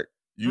to hurt.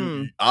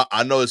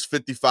 I know it's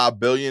 $55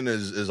 billion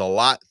is a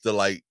lot to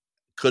like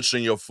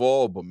cushion your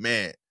fall, but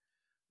man,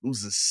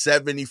 losing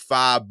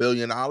 $75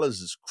 billion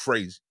is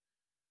crazy.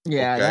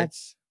 Yeah, okay?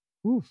 That's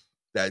oof.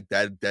 That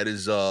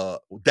is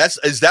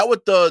is that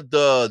what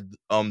the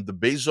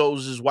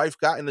Bezos' wife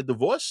got in the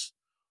divorce?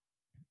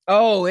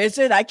 Oh, is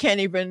it? I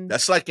can't even.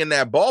 That's like in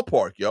that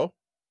ballpark, yo.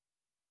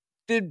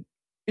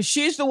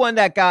 She's the one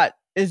that got?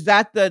 Is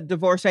that the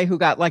divorcee who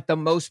got like the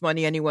most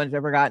money anyone's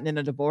ever gotten in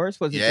a divorce?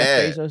 Was it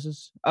Jeff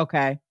Bezos's?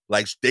 Okay,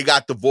 like they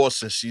got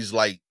divorced and she's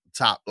like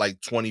top like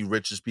 20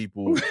 richest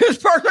people. It's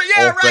perfect.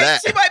 Yeah, right.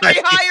 She might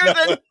be higher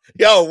than.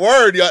 Yo,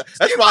 word, yo.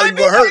 That's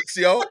probably what hurts,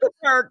 yo.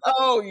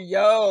 Oh,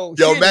 yo.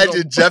 Yo,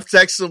 imagine Jeff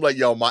texts him like,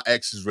 yo, my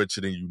ex is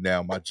richer than you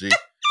now, my G.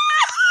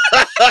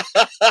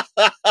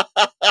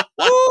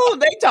 Ooh,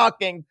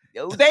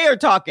 they are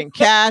talking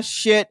cash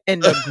shit in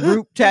the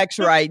group text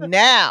right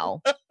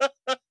now.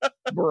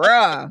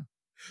 Bruh.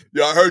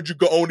 Yo, I heard you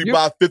can only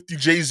buy 50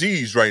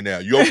 Jay-Z's right now.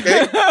 You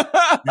okay?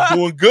 You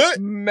doing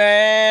good?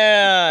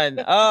 Man.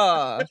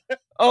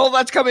 All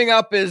that's coming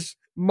up is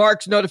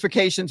Mark's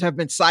notifications have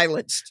been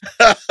silenced.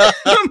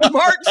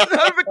 Mark's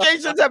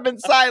notifications have been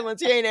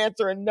silenced. He ain't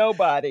answering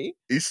nobody.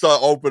 He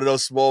started opening up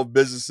small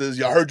businesses.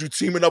 Yo, I heard you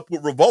teaming up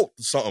with Revolt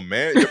or something,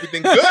 man.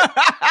 Everything good?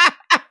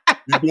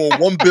 You're doing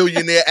 $1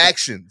 billionaire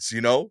actions,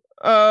 you know?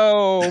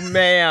 Oh,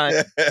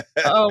 man.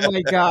 Oh,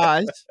 my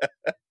gosh.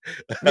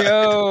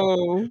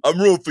 Yo. I'm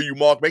rooting for you,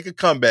 Mark. Make a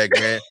comeback,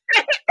 man.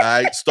 All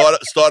right. Start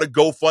a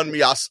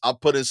GoFundMe. I'll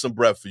put in some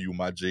bread for you,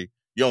 my G.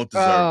 You don't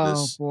deserve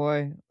this. Oh,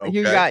 boy.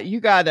 Okay? You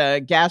got a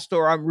gas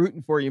store. I'm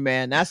rooting for you,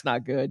 man. That's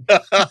not good.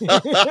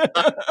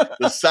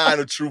 The sign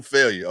of true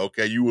failure,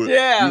 okay? You were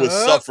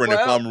suffering if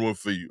I'm rooting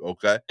for you,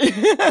 okay?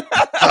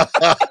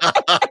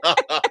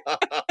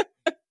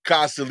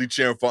 Constantly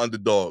cheering for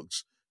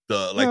underdogs.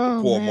 The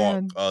poor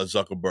man. Mark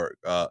Zuckerberg.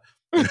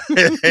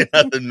 In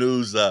other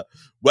news,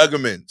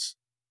 Wegmans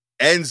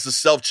ends the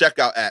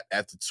self-checkout app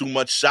after too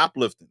much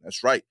shoplifting.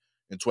 That's right.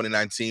 In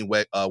 2019,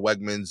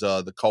 Wegmans,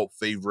 the cult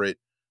favorite,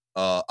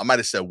 I might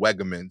have said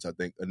Wegmans, I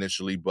think,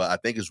 initially, but I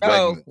think it's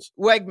Wegmans.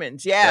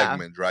 Wegmans, yeah.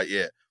 Wegmans, right,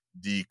 yeah.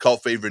 The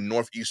cult favorite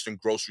Northeastern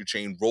grocery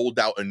chain rolled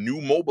out a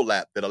new mobile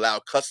app that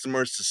allowed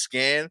customers to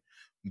scan,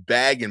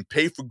 bag, and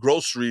pay for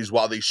groceries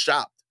while they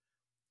shopped,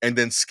 and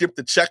then skip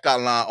the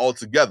checkout line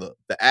altogether.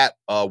 The app,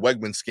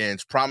 Wegmans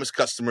Scans, promised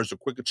customers a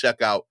quicker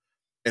checkout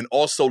and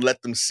also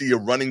let them see a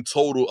running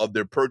total of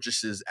their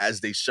purchases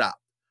as they shop.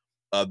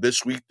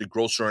 This week, the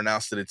grocer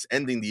announced that it's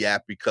ending the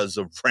app because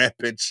of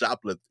rampant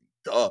shoplifting.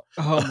 Duh.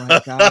 Oh, my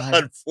God.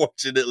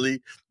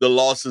 Unfortunately, the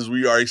losses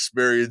we are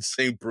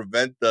experiencing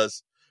prevent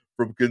us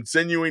from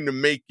continuing to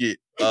make it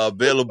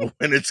available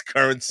in its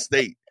current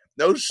state.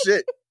 No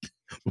shit.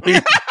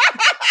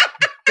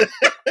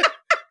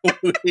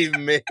 We've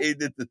made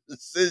the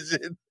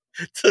decision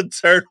to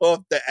turn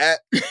off the app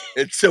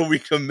until we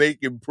can make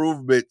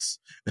improvements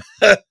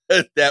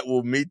that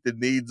will meet the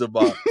needs of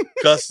our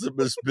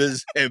customers,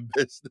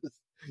 business.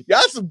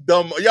 Y'all some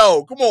dumb.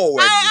 Yo, come on,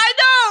 Wendy. I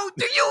know.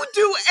 Do you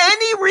do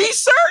any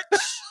research?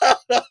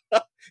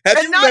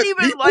 Have you met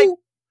even people?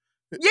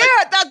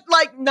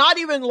 Not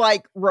even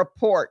like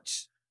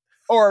reports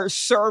or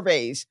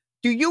surveys.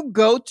 Do you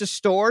go to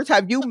stores?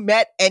 Have you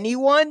met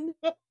anyone?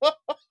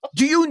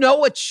 Do you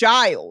know a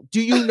child?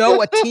 Do you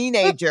know a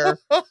teenager?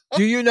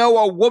 Do you know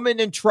a woman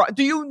in trouble?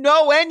 Do you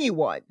know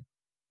anyone?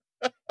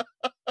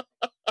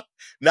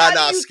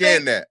 Nah,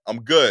 scan that.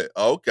 I'm good.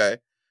 Oh, okay.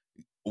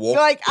 Well,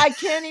 like, I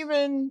can't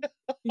even,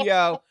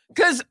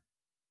 because,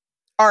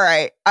 all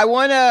right, I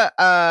want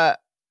to,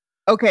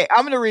 okay,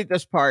 I'm going to read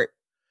this part.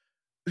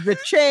 The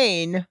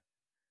chain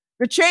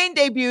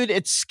debuted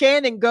its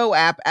Scan and Go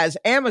app as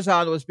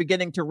Amazon was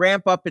beginning to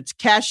ramp up its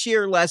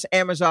cashier-less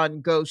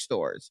Amazon Go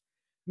stores.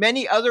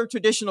 Many other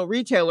traditional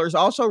retailers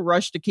also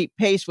rushed to keep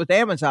pace with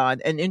Amazon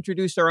and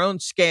introduce their own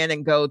Scan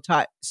and Go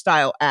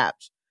style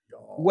apps.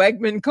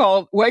 Wegmans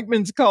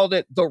called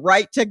it the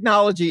right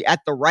technology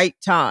at the right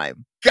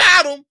time.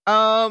 Got him.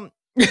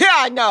 Yeah,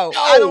 I know.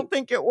 I don't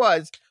think it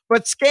was.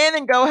 But Scan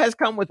and Go has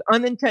come with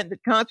unintended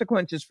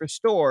consequences for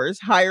stores,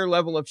 higher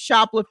level of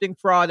shoplifting,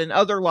 fraud, and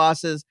other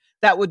losses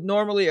that would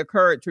normally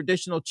occur at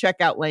traditional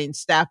checkout lanes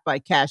staffed by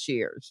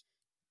cashiers.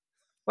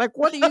 Like,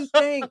 what do you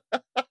think?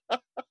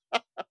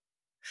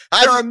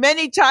 There are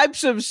many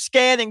types of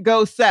scan and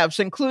go thefts,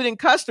 including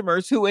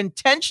customers who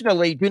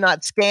intentionally do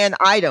not scan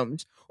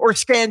items or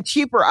scan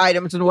cheaper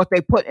items than what they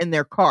put in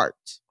their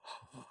carts.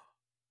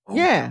 Oh,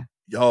 yeah.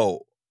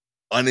 Yo,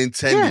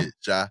 unintended,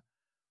 ja.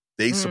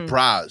 They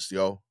surprised,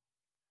 yo.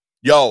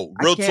 Yo,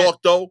 real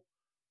talk, though.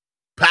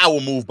 Power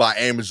move by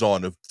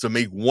Amazon to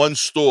make one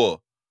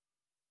store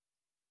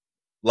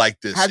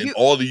like this in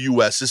all the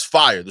U.S. It's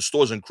fire. The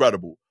store's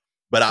incredible.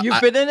 But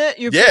you've been in it?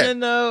 You've been in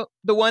the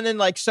one in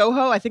like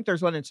Soho? I think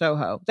there's one in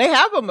Soho. They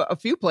have them a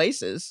few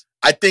places.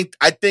 I think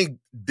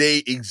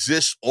they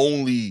exist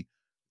only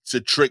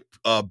to trick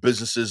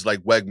businesses like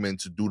Wegman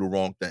to do the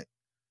wrong thing.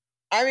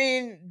 I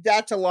mean,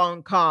 that's a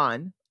long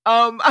con.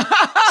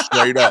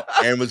 Straight up.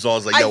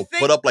 Amazon's like, yo,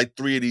 put up like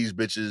 3 of these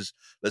bitches.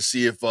 Let's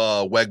see if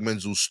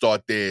Wegmans will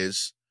start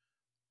theirs.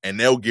 And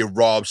they'll get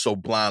robbed so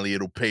blindly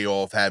it'll pay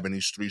off having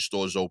these 3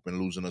 stores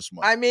open, losing us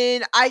money. I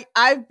mean,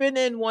 I've been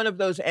in one of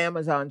those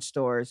Amazon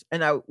stores,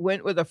 and I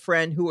went with a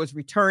friend who was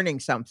returning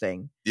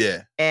something.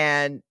 Yeah.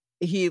 And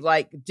he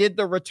like did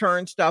the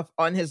return stuff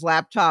on his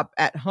laptop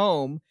at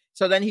home.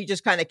 So then he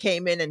just kind of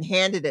came in and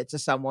handed it to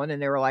someone, and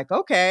they were like,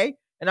 okay.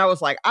 And I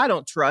was like, I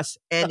don't trust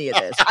any of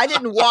this. I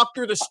didn't walk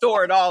through the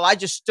store at all. I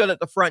just stood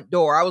at the front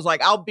door. I was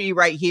like, I'll be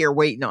right here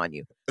waiting on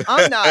you.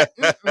 I'm not.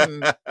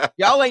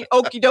 Y'all ain't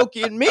okie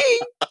dokie me.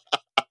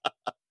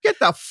 Get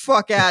the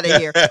fuck out of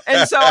here.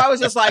 And so I was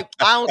just like,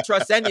 I don't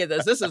trust any of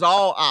this. This is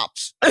all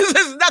ops. This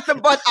is nothing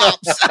but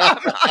ops.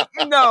 I'm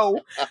like, no,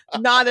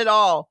 not at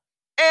all.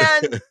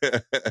 And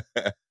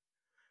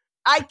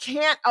I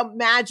can't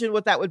imagine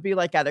what that would be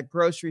like at a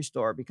grocery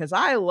store, because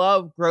I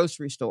love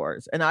grocery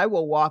stores and I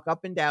will walk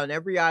up and down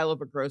every aisle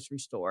of a grocery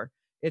store.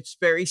 It's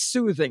very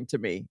soothing to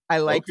me. I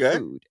like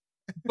food,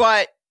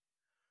 but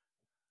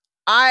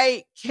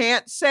I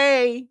can't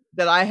say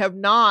that I have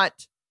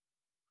not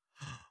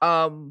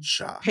used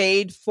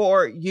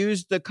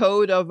the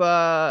code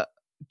of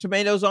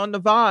tomatoes on the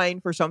vine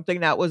for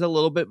something that was a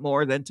little bit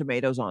more than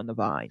tomatoes on the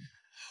vine.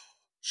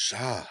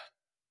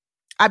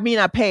 I mean,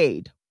 I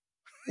paid.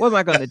 What am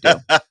I going to do?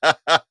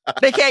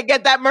 They can't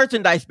get that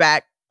merchandise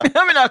back.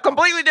 I'm in a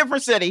completely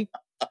different city.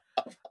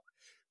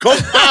 Come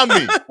find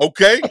me,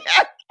 okay?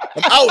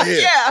 I'm out here.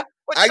 Yeah.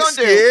 What you gonna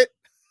scared.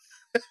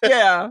 Do?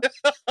 Yeah.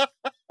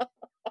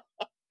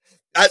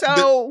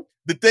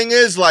 The thing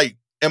is, like,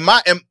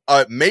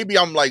 maybe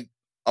I'm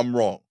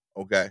wrong,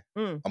 okay?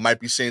 I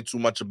might be saying too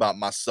much about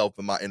myself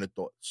and my inner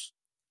thoughts.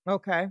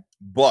 Okay.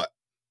 But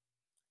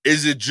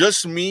is it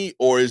just me,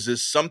 or is it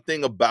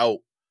something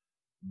about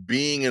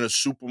being in a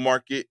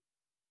supermarket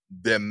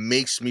that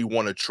makes me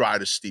want to try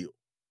to steal?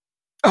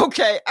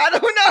 Okay, I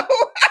don't know.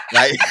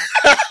 Like,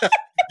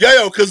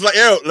 because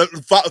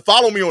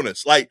follow me on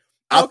this. Like,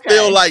 I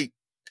feel like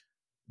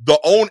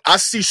I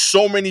see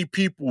so many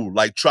people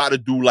like try to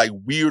do like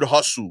weird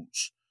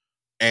hustles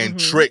and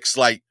tricks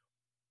like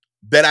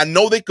that I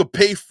know they could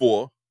pay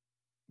for,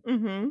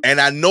 and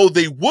I know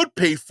they would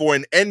pay for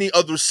in any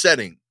other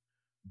setting,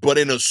 but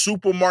in a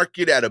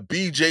supermarket, at a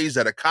BJ's,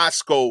 at a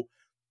Costco,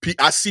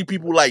 I see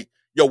people like,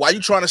 yo, why you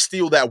trying to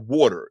steal that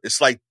water?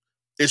 It's like,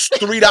 it's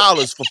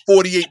 $3 for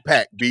 48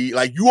 pack, B.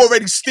 Like, you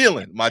already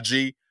stealing, my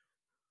G.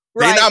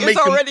 Right, it's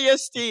already a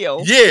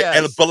steal. Yeah,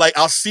 yes. But like,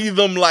 I'll see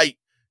them like,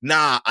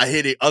 nah, I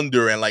hit it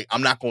under, and like,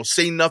 I'm not going to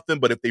say nothing,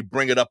 but if they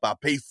bring it up, I'll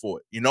pay for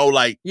it. You know,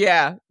 like.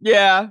 Yeah.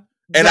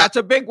 And that's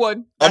a big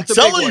one. I'm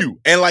telling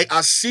you. And like,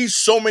 I see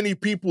so many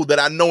people that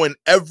I know in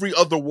every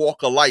other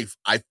walk of life,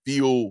 I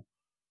feel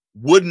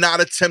would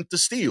not attempt to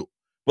steal.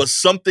 But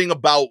something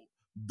about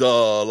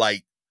the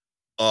like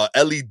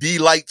LED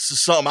lights or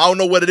something, I don't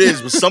know what it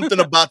is, but something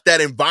about that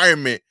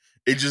environment,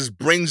 it just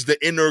brings the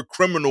inner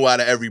criminal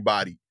out of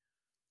everybody.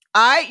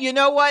 You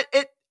know what,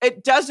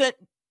 it doesn't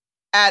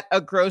at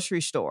a grocery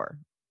store,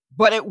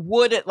 but it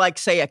would at like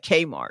say a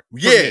Kmart.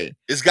 Yeah,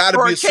 it's got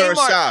to be a certain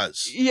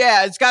size.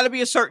 Yeah, it's got to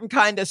be a certain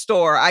kind of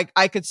store.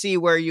 I could see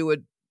where you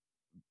would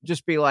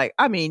just be like,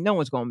 I mean, no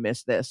one's gonna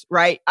miss this,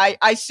 right?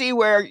 I see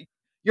where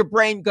your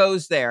brain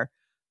goes there.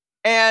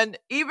 And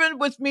even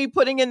with me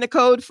putting in the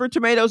code for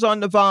tomatoes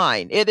on the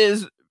vine,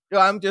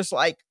 I'm just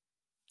like,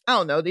 I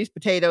don't know, these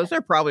potatoes,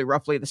 they're probably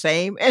roughly the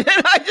same. And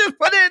then I just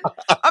put in,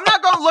 I'm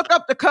not going to look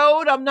up the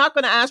code. I'm not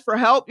going to ask for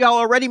help. Y'all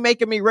already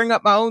making me ring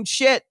up my own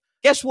shit.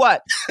 Guess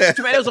what?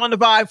 Tomatoes on the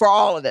vine for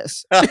all of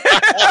this. $1.99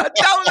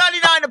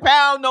 a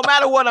pound, no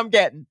matter what I'm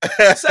getting.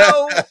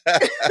 So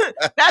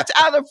that's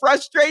out of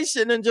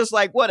frustration and just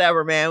like,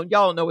 whatever, man.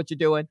 Y'all know what you're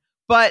doing.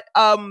 But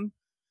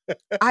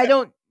I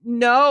don't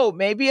know.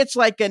 Maybe it's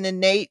like an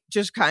innate,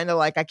 just kind of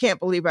like, I can't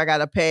believe I got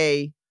to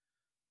pay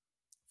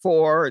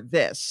for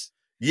this.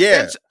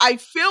 Yeah. I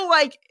feel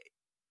like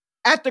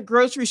at the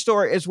grocery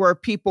store is where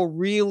people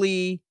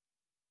really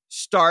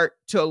start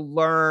to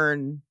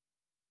learn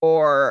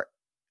or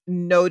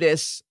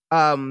notice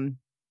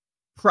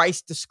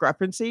price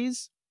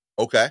discrepancies.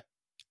 Okay.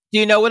 Do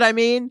you know what I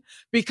mean?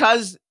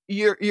 Because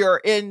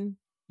you're in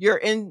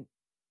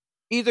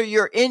either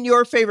you're in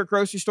your favorite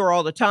grocery store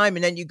all the time,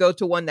 and then you go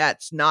to one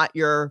that's not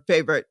your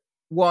favorite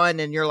one,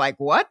 and you're like,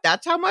 what?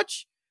 That's how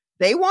much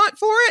they want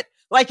for it.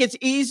 Like, it's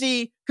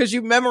easy because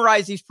you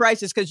memorize these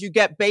prices because you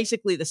get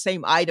basically the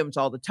same items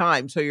all the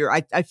time. So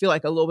I feel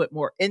like a little bit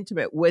more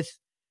intimate with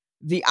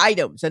the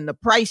items and the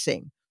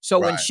pricing. So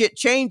when shit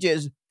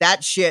changes,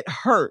 that shit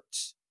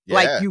hurts. Yeah.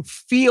 Like, you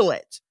feel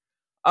it.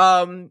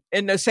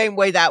 In the same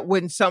way that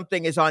when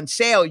something is on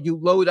sale, you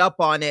load up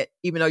on it,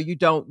 even though you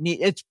don't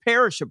need, it's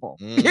perishable.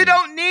 You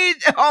don't need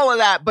all of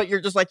that, but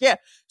you're just like, yeah.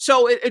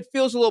 So it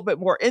feels a little bit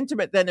more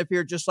intimate than if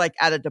you're just like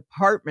at a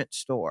department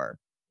store.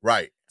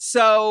 Right.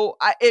 So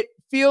it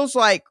feels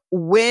like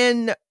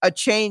when a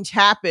change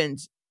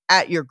happens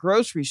at your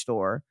grocery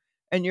store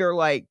and you're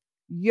like,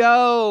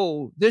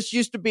 yo, this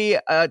used to be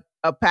a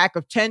pack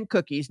of 10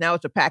 cookies. Now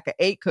it's a pack of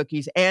 8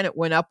 cookies and it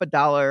went up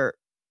 $1.50.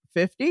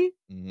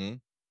 Mm-hmm.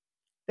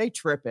 They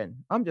tripping.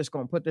 I'm just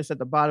going to put this at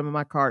the bottom of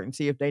my cart and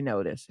see if they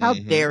notice. How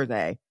dare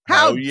they?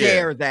 How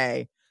dare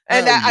they?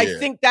 And I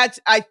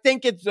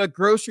think it's the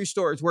grocery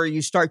stores where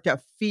you start to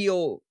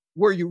feel,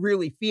 where you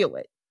really feel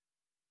it.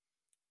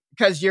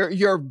 Because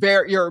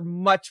you're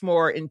much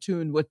more in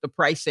tune with the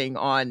pricing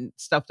on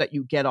stuff that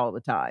you get all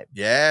the time.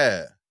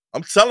 Yeah.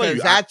 I'm telling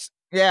you.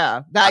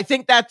 I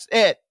think that's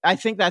it.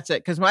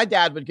 Because my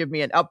dad would give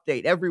me an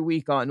update every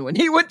week on when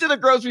he went to the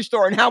grocery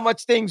store and how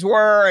much things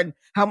were and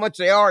how much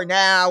they are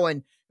now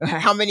and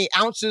how many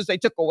ounces they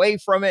took away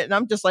from it. And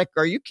I'm just like,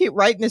 are you keep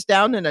writing this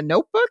down in a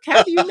notebook?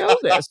 How do you know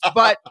this?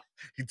 But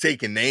you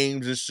taking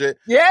names and shit.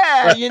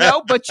 Yeah,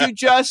 but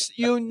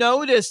you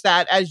notice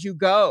that as you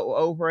go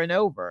over and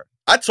over.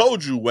 I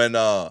told you when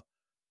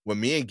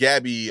me and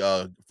Gabby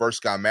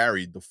first got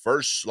married, the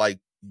first like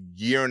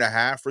year and a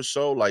half or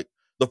so, like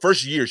the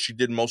first year she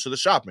did most of the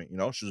shopping. She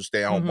was a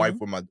stay-at-home wife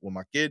with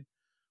my kid,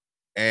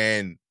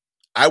 and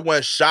I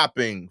went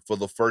shopping for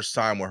the first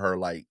time with her,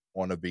 like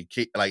on a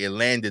vacation. Like, it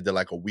landed to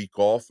like a week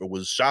off. It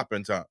was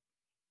shopping time,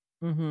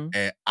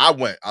 and I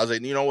was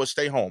like, you know what?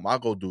 Stay home. I'll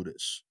go do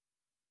this.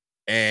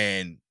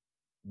 And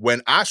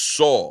when I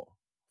saw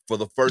for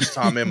the first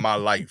time in my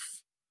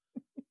life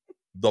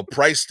the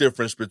price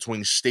difference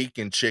between steak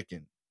and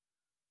chicken,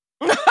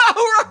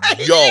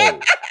 yo,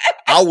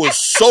 I was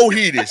so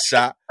heated,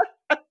 shot.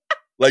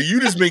 Like,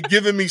 you just been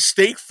giving me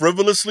steak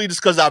frivolously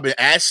just because I've been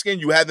asking.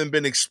 You haven't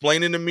been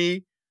explaining to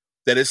me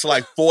that it's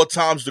like 4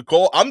 times the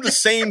cost. I'm the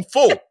same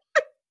full.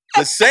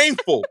 The same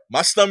full.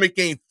 My stomach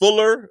ain't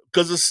fuller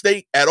because of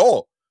steak at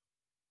all.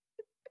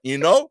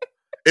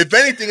 If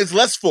anything, it's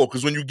less full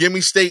because when you give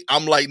me steak,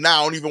 I'm like, nah,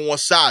 I don't even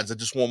want sides. I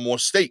just want more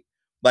steak.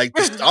 Like,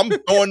 I'm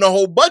throwing the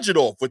whole budget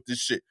off with this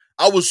shit.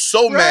 I was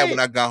so mad when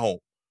I got home.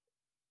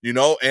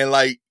 And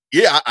like,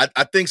 yeah,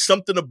 I think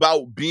something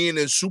about being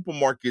in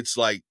supermarkets,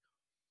 like,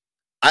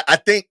 I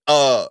think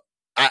I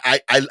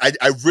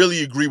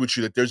really agree with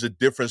you that there's a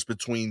difference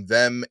between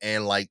them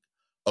and like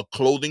a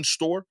clothing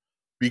store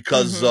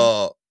because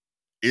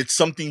it's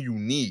something you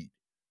need,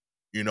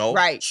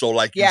 Right. So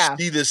like you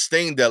see this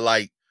thing that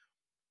like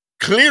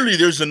clearly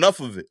there's enough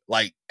of it,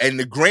 like, and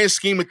the grand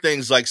scheme of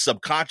things, like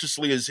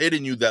subconsciously is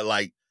hitting you that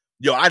like,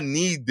 yo, I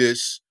need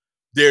this.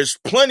 There's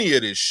plenty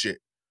of this shit,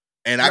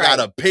 and I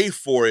gotta pay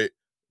for it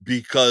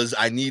because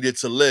I need it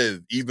to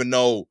live. Even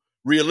though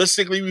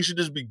realistically we should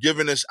just be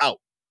giving this out.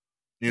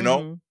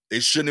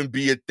 It shouldn't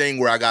be a thing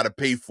where I got to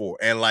pay for.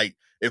 And like,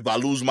 if I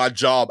lose my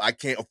job, I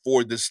can't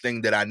afford this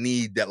thing that I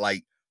need that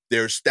like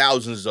there's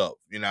thousands of,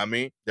 you know what I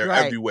mean? They're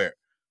everywhere.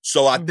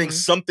 So I think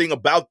something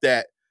about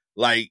that,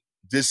 like,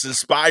 this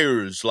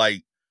inspires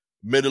like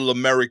middle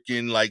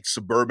American, like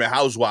suburban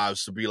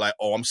housewives to be like,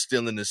 oh, I'm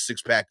stealing this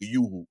 6-pack of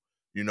Yoo-hoo,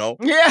 Yeah.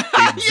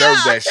 They deserve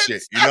that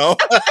shit,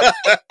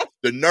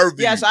 The nerve.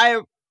 Yes,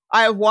 I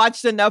have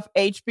watched enough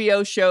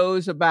HBO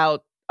shows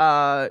about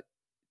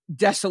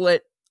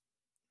desolate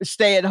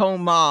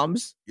stay-at-home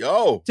moms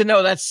to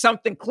know that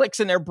something clicks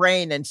in their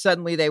brain and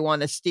suddenly they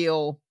want to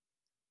steal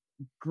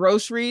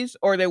groceries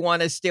or they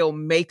want to steal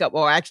makeup.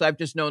 Or actually, I've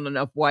just known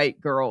enough white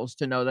girls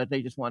to know that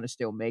they just want to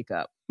steal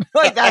makeup.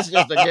 Like, that's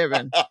just a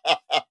given.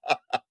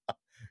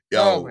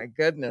 Oh my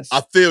goodness.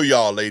 I feel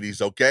y'all,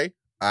 ladies, okay?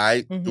 All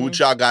right? Do what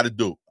y'all got to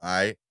do, all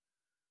right?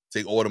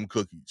 Take all them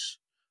cookies.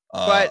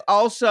 But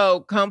also,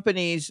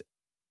 companies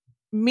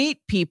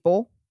meet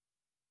people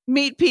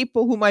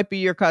who might be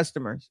your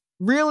customers.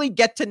 Really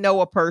get to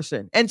know a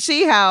person and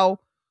see how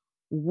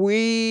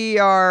we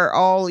are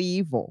all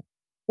evil.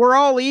 We're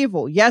all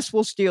evil. Yes,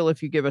 we'll steal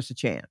if you give us a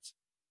chance.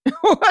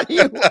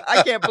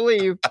 I can't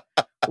believe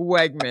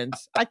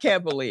Wegmans. I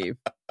can't believe.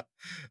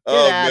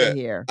 Get out of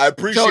here. I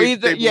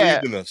appreciate they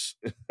believe in us.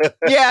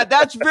 Yeah,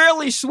 that's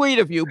really sweet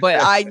of you.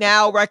 But I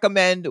now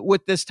recommend,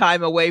 with this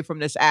time away from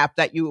this app,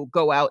 that you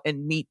go out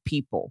and meet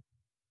people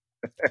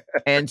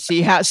and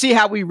see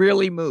how we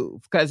really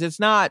move, because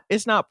it's not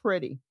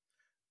pretty.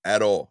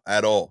 At all.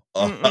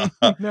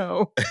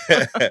 No.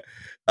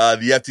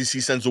 The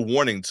FTC sends a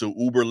warning to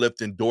Uber, Lyft,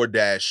 and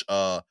DoorDash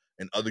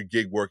and other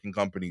gig working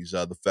companies.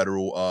 The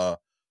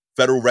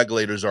federal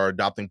regulators are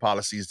adopting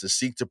policies to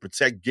seek to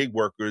protect gig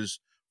workers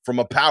from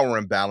a power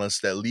imbalance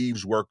that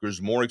leaves workers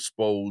more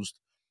exposed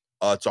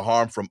to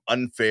harm from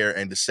unfair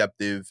and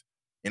deceptive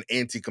and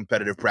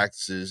anti-competitive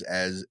practices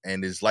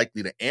and is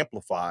likely to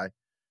amplify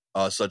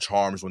such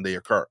harms when they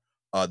occur.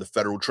 The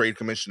Federal Trade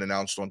Commission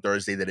announced on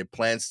Thursday that it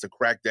plans to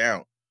crack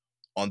down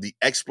on the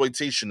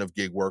exploitation of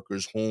gig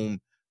workers,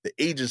 whom the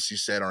agency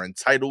said are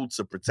entitled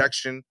to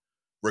protection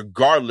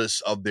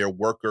regardless of their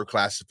worker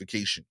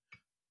classification.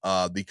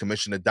 The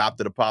commission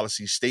adopted a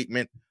policy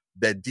statement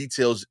that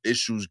details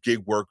issues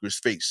gig workers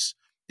face,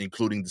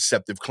 including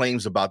deceptive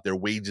claims about their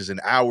wages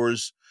and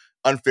hours,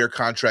 unfair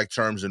contract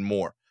terms, and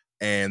more,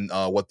 and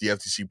what the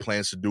FTC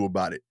plans to do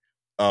about it.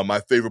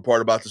 My favorite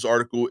part about this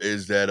article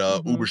is that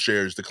Uber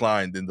shares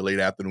declined in the late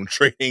afternoon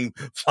trading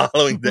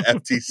following the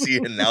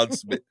FTC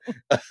announcement.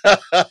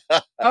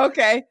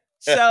 Okay,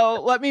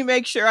 so let me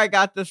make sure I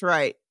got this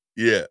right.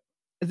 Yeah.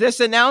 This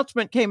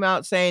announcement came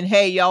out saying,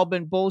 hey, y'all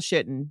been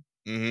bullshitting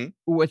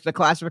with the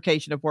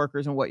classification of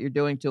workers and what you're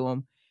doing to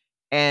them.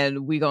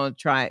 And we're going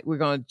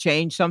to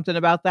change something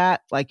about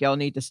that. Like, y'all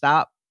need to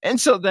stop. And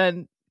so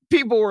then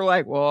people were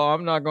like, well,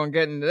 I'm not going to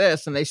get into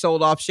this. And they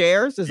sold off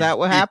shares. Is that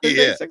what happened,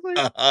 basically?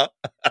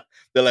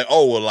 They're like,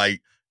 oh, well,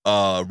 like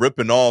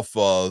ripping off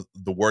the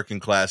working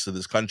class of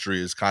this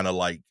country is kind of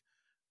like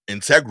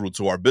integral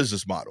to our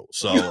business model.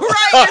 So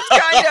right,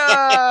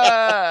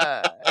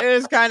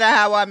 it's kind of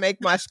how I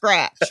make my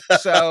scratch.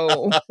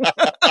 So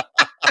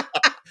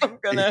I'm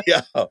gonna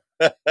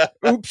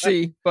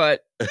oopsie,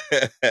 but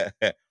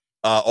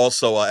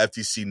also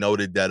FTC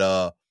noted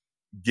that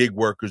gig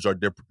workers are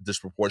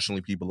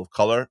disproportionately people of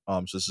color.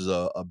 So this is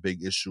a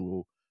big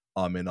issue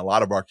in a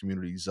lot of our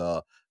communities.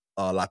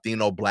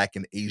 Latino, Black,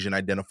 and Asian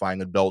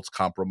identifying adults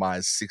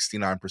comprise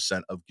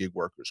 69% of gig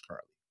workers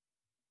currently.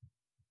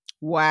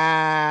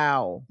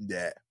 Wow.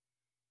 Yeah.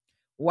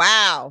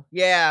 Wow.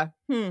 Yeah.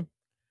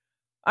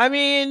 I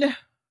mean,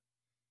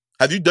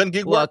 have you done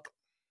gig work?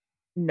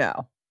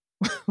 No.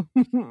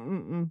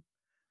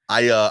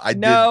 I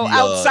did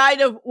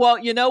outside of, well,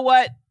 you know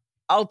what?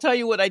 I'll tell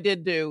you what I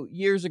did do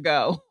years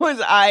ago was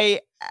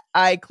I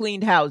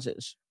cleaned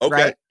houses. Okay.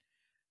 Right?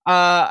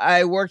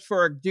 I worked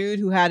for a dude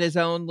who had his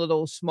own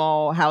little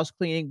small house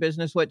cleaning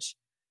business, which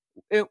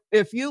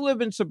if you live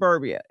in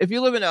suburbia, if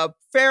you live in a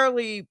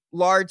fairly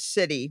large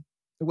city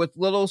with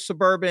little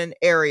suburban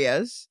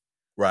areas,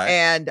 right,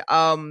 and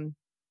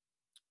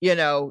you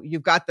know,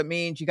 you've got the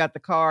means, you got the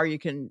car, you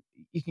can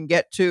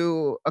get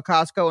to a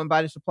Costco and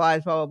buy the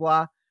supplies, blah blah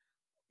blah.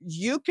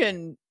 You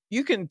can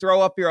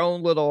throw up your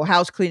own little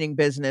house cleaning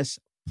business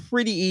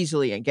pretty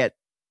easily and get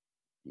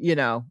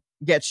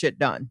shit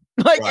done.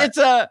 Like right.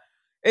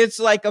 It's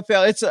like a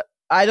fail.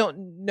 I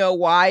don't know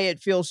why it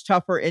feels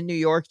tougher in New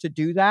York to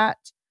do that.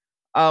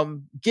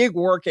 Gig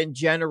work in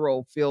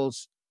general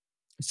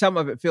some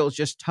of it feels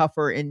just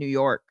tougher in New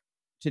York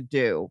to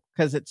do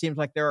because it seems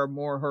like there are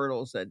more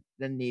hurdles than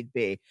need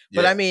be.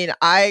 Yeah. But I mean,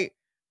 I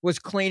was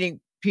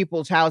cleaning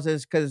people's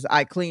houses because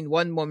I cleaned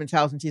one woman's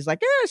house and she's like,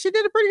 yeah, she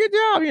did a pretty good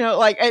job. You know,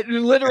 like it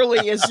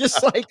literally is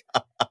just like,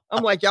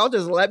 I'm like, y'all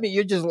just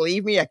you just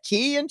leave me a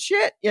key and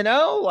shit, you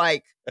know,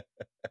 like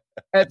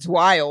it's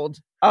wild.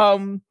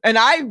 And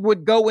I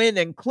would go in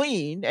and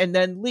clean and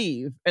then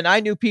leave. And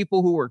I knew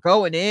people who were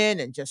going in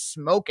and just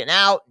smoking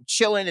out and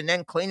chilling and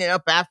then cleaning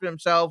up after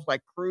themselves,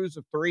 like crews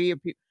of 3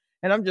 of people.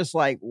 And I'm just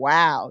like,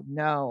 wow,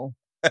 no.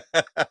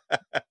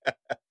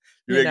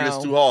 You're making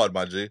this too hard,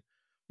 my G.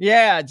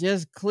 Yeah,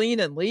 just clean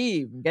and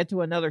leave and get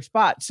to another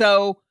spot.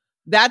 So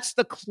that's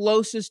the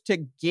closest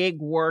to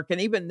gig work.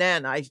 And even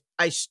then, I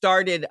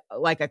started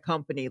like a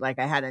company, like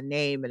I had a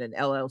name and an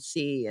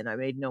LLC, and I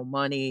made no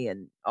money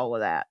and all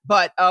of that.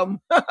 But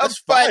that's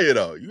fire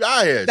though. You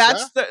out here.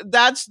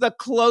 That's the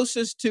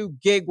closest to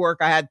gig work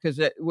I had because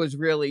it was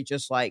really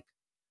just like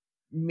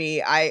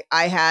me. I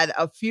had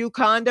a few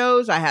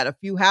condos, I had a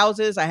few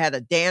houses, I had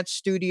a dance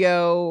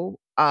studio.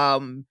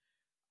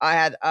 I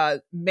had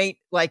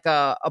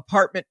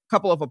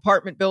couple of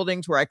apartment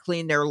buildings where I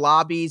cleaned their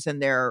lobbies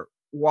and their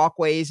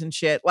walkways and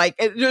shit. Like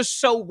it was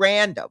so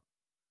random.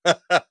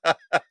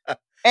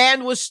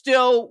 And was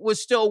still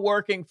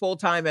working full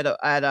time at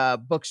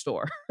a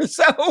bookstore.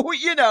 So,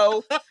 you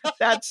know,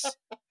 that's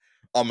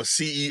I'm a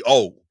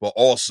CEO, but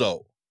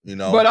also, you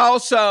know. But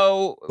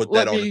also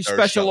let me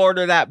special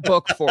order that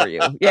book for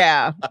you.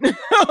 Yeah.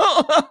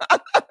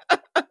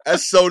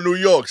 That's so New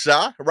York,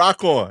 Sha.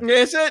 Rock on.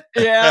 Is it?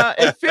 Yeah.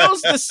 It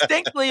feels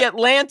distinctly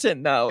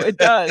Atlantan, though. It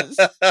does.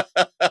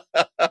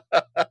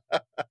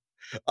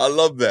 I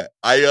love that.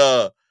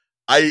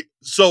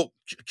 So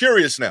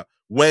curious now.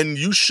 When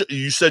you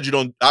said you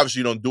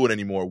don't do it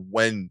anymore.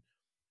 When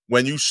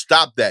you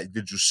stopped that,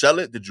 did you sell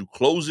it? Did you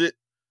close it?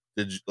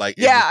 Did you like?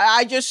 Yeah,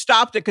 I just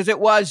stopped it because it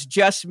was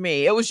just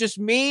me. It was just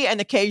me, and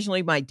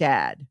occasionally my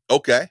dad.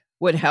 Okay,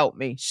 would help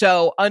me.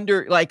 So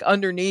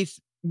underneath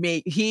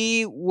me,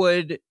 he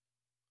would.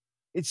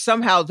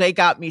 Somehow they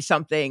got me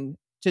something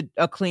to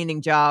a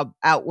cleaning job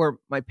out where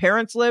my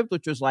parents lived,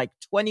 which was like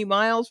 20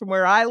 miles from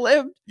where I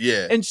lived.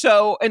 Yeah. And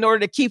so in order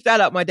to keep that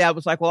up, my dad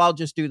was like, well, I'll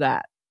just do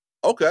that.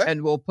 Okay.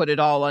 And we'll put it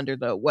all under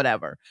the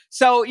whatever.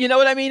 So, you know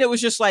what I mean? It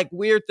was just like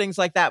weird things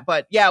like that.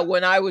 But yeah,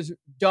 when I was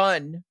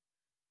done,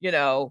 you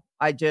know,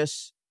 I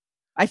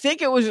I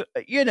think it was,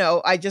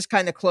 I just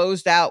kind of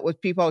closed out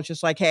with people. I was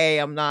just like, hey,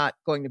 I'm not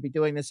going to be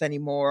doing this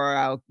anymore.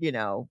 I'll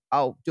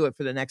do it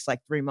for the next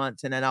like 3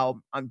 months and then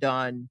I'm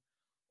done.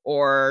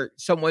 Or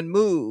someone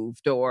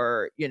moved,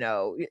 or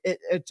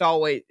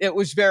it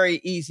was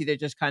very easy to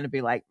just kind of be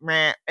like,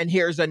 meh, and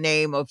here's a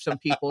name of some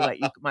people that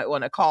you might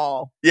want to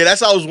call. Yeah, that's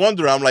what I was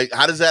wondering. I'm like,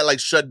 how does that like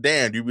shut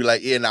down? Do you be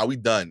like, yeah, now we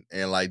done,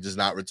 and like just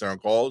not return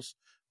calls?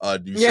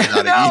 Do you no,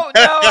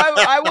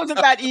 I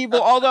wasn't that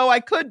evil. Although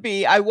I could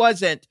be, I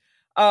wasn't.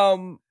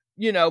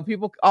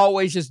 People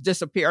always just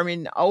disappear. I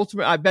mean,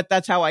 ultimately, I bet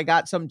that's how I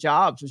got some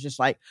jobs. It was just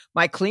like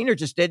my cleaner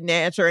just didn't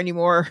answer any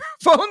more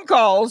phone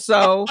calls,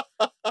 so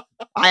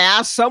I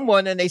asked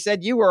someone and they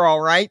said you were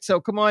all right,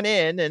 so come on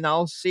in and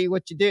I'll see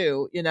what you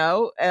do.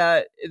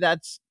 But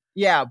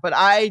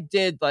I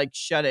did like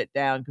shut it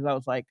down because I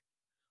was like,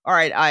 all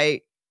right,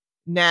 I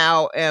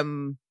now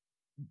am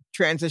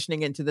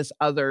transitioning into this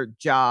other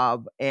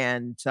job,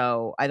 and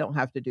so I don't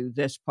have to do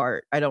this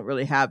part. I don't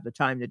really have the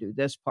time to do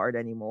this part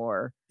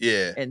anymore.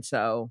 Yeah. And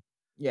so,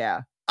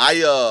 yeah.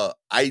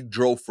 I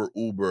drove for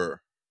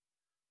Uber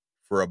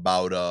for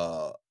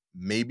about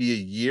maybe a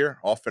year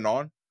off and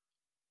on.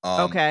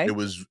 Okay. It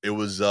was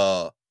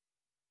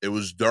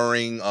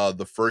during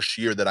the first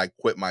year that I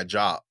quit my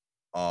job.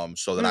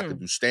 So that I could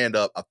do stand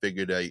up. I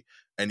figured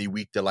any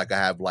week that like I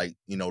have like,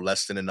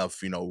 less than enough,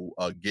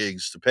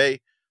 gigs to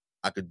pay,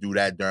 I could do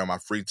that during my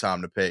free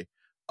time to pay.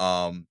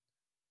 Fun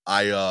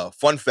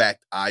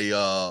fact,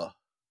 the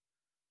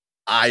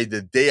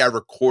day I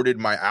recorded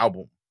my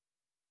album,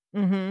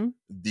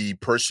 the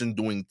person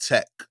doing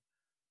tech,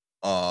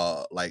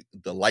 like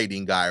the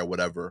lighting guy or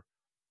whatever,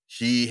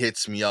 he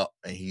hits me up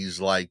and he's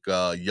like,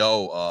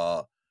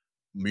 the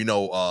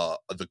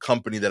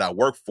company that I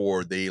work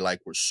for, they like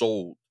were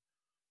sold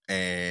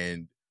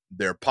and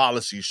their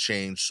policies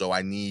changed, so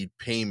I need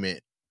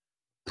payment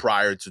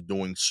prior to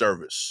doing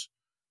service.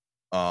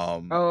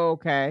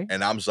 Okay.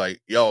 And I was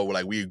like, yo,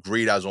 like we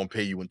agreed I was gonna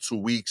pay you in 2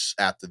 weeks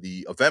after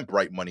the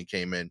Eventbrite money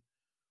came in.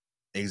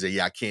 And he's like,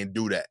 yeah, I can't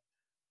do that.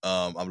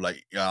 I'm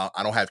like, yeah,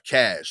 I don't have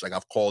cash. Like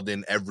I've called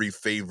in every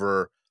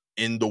favor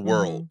in the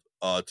world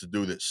to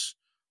do this.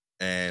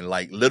 And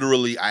like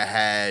literally I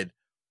had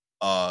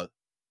 $30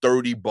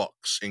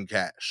 in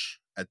cash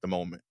at the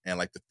moment. And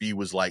like the fee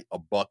was like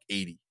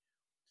 $1.80.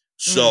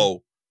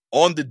 So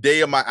on the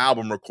day of my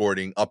album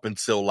recording, up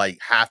until like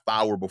half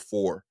hour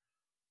before,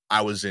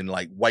 I was in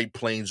like White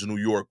Plains, New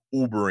York,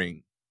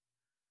 Ubering.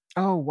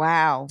 Oh,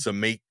 wow. To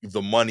make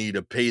the money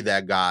to pay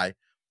that guy.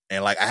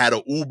 And like I had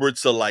an Uber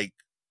to like,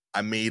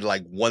 I made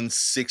like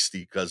 160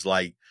 because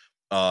like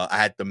I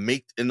had to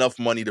make enough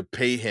money to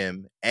pay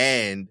him,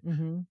 and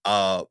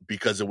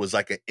because it was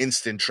like an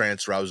instant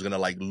transfer, I was gonna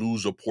like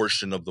lose a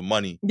portion of the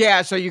money.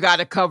 Yeah, so you got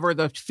to cover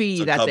the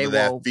fee that they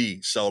will.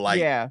 Fee. So like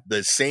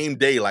the same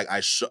day, like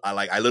I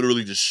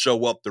literally just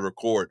show up to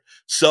record.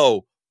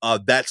 So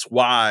that's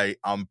why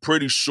I'm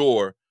pretty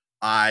sure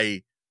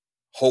I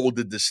hold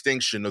the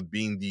distinction of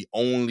being the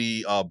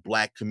only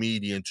black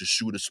comedian to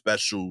shoot a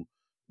special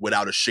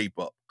without a shape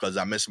up, because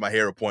I missed my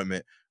hair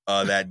appointment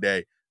that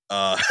day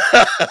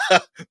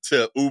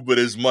to Uber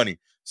this money.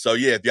 So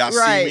yeah, if y'all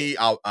see me,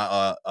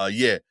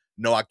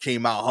 I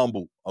came out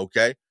humble.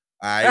 Okay,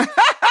 all right,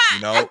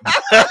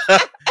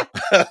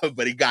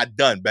 but it got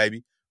done,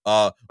 baby.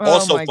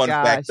 Also, fun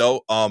fact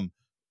though,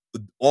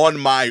 on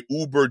my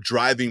Uber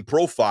driving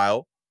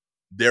profile,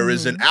 there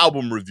is an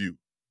album review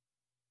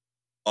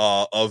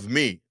of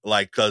me,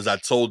 like, because I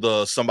told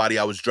somebody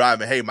I was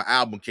driving, hey, my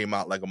album came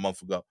out like a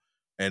month ago,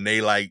 and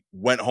they like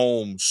went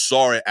home,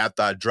 saw it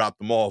after I dropped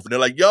them off, and they're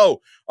like,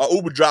 yo, our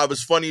Uber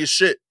driver's funny as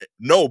shit.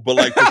 No, but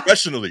like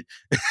professionally.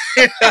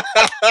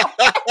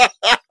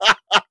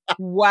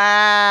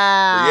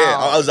 Wow. Yeah,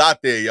 I was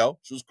out there, yo.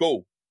 It was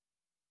cool.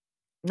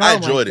 I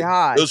enjoyed it.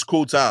 It was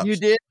cool times. You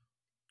did?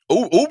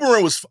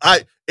 Ubering was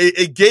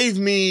it gave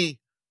me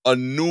a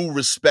new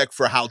respect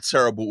for how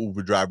terrible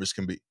Uber drivers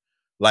can be.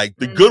 Like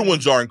the good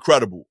ones are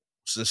incredible,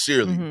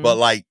 sincerely, but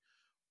like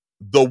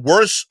the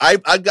worst, I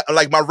got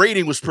like my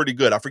rating was pretty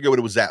good. I forget what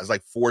it was at. It was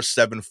like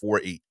 4.7,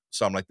 4.8,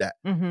 something like that.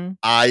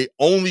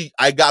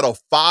 I got a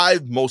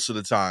 5 most of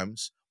the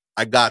times.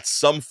 I got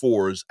some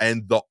 4s,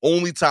 and the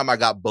only time I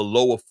got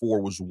below a 4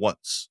 was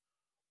once.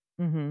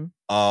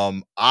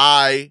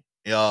 I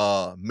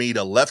made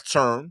a left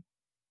turn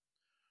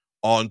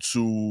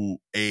onto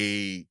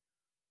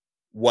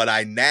what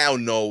I now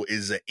know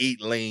is an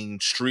 8-lane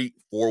street,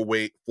 4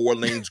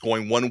 lanes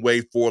going one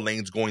way, 4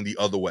 lanes going the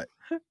other way.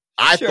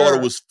 I thought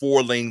it was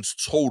 4 lanes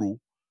total.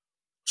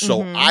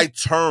 So I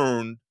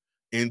turned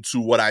into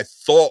what I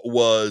thought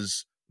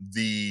was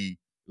the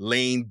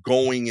lane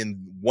going in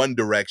one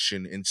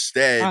direction.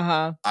 Instead,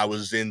 I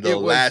was in the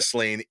last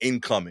lane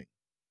incoming.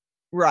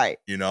 Right.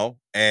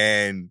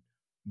 And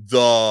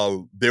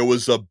there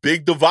was a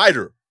big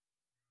divider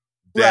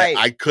that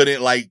I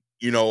couldn't let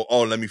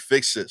me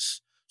fix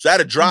this. So I had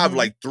to drive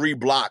like 3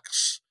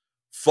 blocks,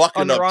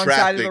 fucking up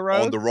traffic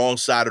on the wrong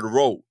side of the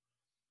road.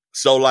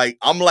 So like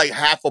I'm like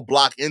half a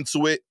block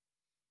into it,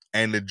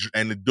 and the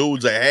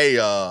dude's like, "Hey,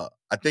 I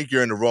think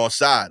you're in the wrong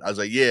side." I was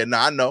like, "Yeah,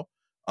 I know."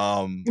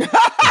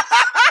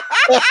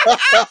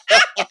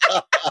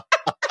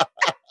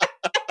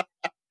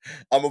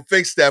 I'm gonna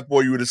fix that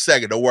for you in a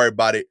second. Don't worry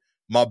about it.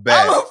 My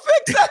bad. I'm gonna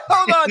fix that.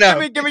 Hold on.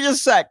 No. Give me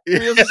just a sec. Give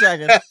me just a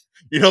second.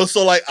 You know,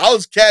 so like I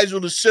was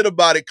casual to shit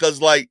about it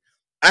because like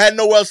I had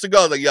nowhere else to go.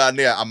 I was like,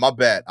 yeah, my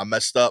bad. I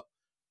messed up.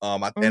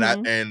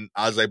 And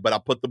I was like, but I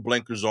put the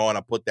blinkers on,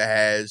 I put the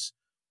has,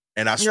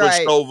 and I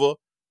switched over.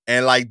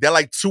 And like then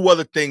like two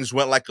other things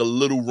went like a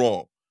little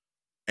wrong.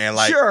 And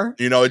like,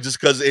 you know, just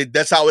because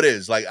that's how it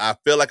is. Like I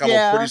feel like I'm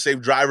a pretty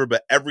safe driver,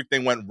 but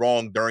everything went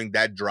wrong during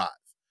that drive.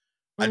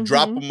 I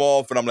drop him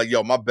off and I'm like,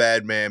 yo, my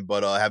bad, man,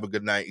 but have a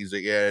good night. He's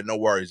like, yeah, no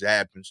worries, it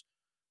happens.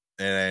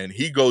 And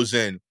he goes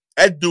in.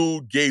 That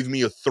dude gave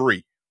me a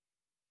 3.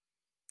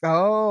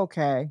 Oh,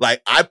 okay.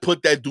 Like I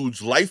put that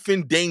dude's life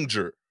in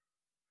danger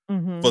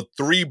for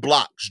 3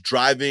 blocks,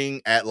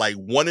 driving at like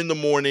 1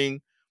 a.m.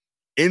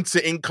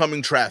 into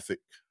incoming traffic.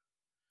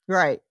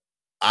 Right.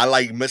 I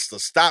like missed a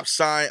stop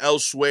sign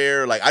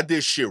elsewhere. Like I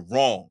did shit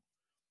wrong.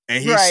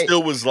 And he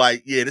still was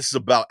like, yeah, this is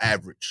about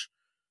average.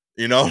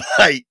 You know,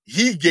 like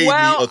he gave me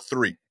a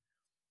 3.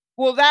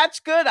 Well, that's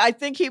good. I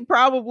think he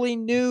probably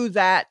knew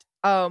that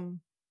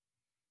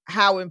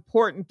how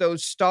important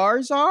those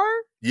stars are.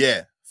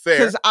 Yeah, fair.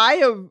 Because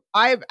I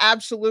have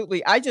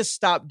absolutely, I just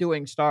stopped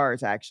doing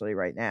stars actually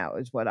right now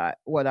is what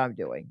I'm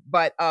doing.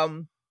 But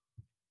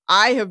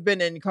I have been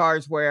in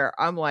cars where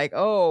I'm like,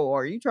 oh,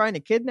 are you trying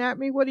to kidnap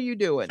me? What are you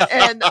doing?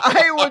 And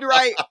I would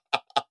write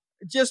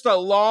just a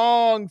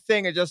long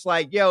thing of just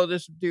like, yo,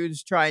 this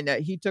dude's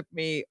he took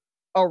me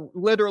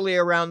literally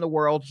around the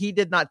world. He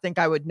did not think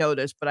I would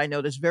notice, but I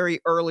noticed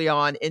very early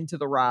on into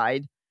the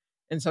ride.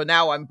 And so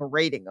now I'm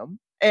berating him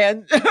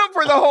and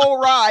for the whole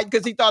ride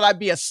because he thought I'd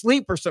be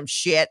asleep or some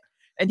shit.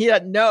 And he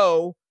doesn't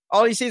know.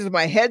 All he sees is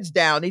my head's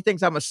down. He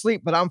thinks I'm asleep,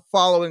 but I'm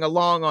following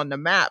along on the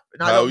map.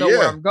 And I don't know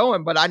where I'm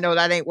going, but I know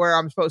that ain't where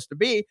I'm supposed to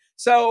be.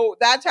 So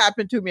that's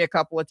happened to me a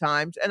couple of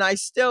times. And I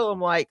still am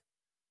like,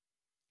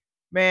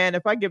 man,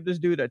 if I give this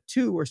dude a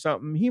 2 or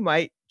something, he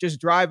might just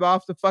drive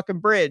off the fucking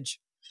bridge.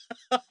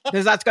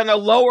 Because that's going to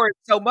lower it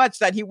so much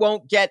that he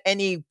won't get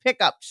any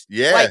pickups.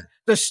 Yeah. Like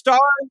the star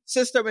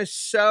system is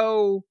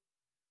so,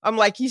 I'm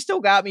like, he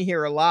still got me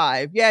here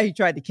alive. Yeah, he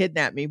tried to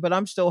kidnap me, but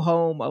I'm still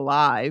home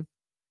alive.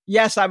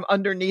 Yes, I'm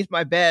underneath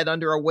my bed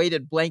under a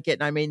weighted blanket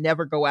and I may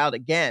never go out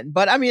again.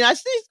 But I mean, I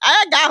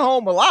got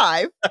home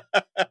alive.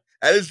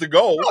 That is the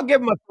goal. I'll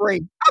give him a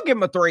 3.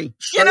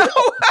 You know?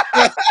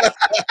 But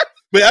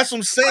that's what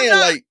I'm saying.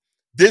 Like,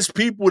 there's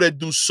people that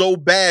do so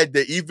bad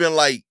that even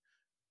like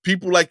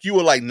people like you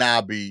are like,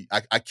 nah, B,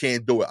 I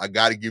can't do it. I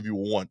got to give you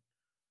a 1.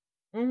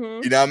 You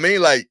know what I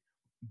mean? Like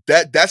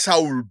that's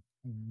how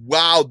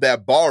wild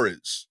that bar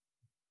is.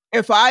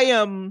 If I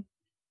am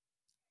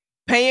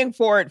paying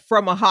for it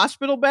from a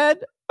hospital bed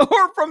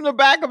or from the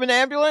back of an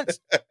ambulance,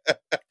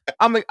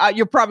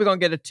 you're probably going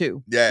to get a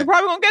 2. Yeah. You're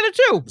probably going to get a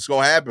 2. It's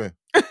going to happen.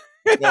 It's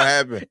going to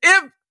happen.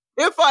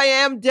 If I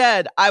am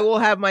dead, I will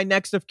have my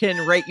next of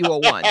kin rate you a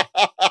 1. Yeah,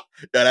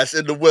 that's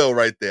in the will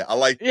right there. I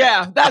like that.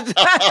 Yeah, that's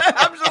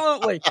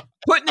absolutely.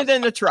 Putting it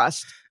in the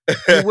trust.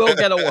 You will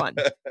get a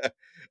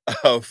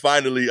 1.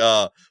 Finally,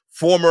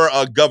 former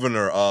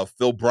governor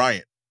Phil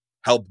Bryant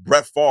helped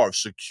Brett Favre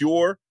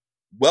secure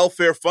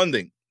welfare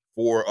funding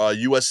for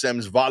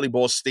USM's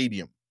volleyball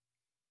stadium.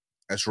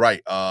 That's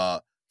right.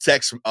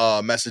 Text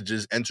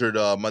messages entered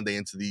Monday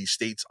into the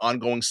state's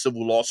ongoing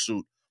civil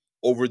lawsuit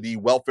over the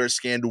welfare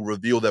scandal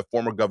reveal that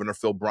former Governor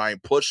Phil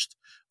Bryant pushed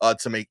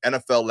to make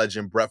NFL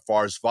legend Brett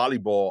Favre's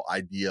volleyball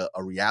idea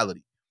a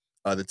reality.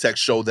 The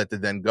text showed that the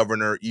then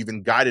governor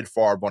even guided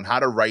Favre on how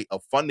to write a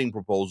funding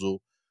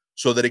proposal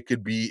so that it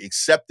could be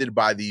accepted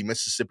by the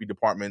Mississippi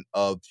Department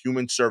of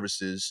Human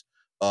Services,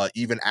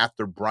 even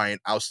after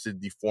Bryant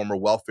ousted the former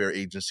welfare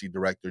agency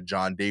director,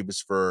 John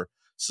Davis, for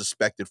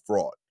suspected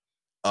fraud.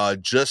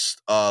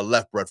 Just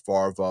left Brett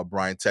Favre,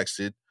 Bryant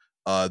texted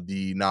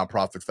the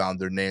nonprofit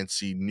founder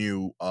Nancy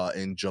New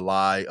in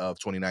July of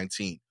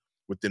 2019,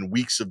 within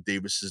weeks of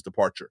Davis's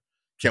departure.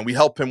 Can we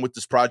help him with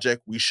this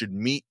project? We should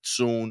meet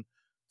soon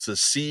to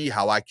see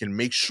how I can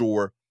make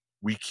sure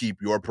we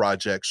keep your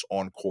projects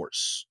on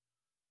course.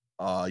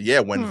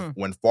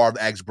 When Favre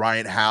asked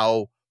Bryant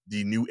how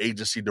the new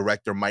agency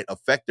director might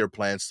affect their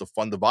plans to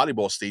fund the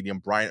volleyball stadium,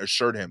 Bryant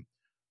assured him,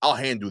 I'll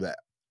handle that.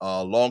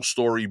 Long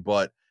story,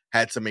 but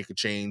had to make a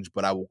change,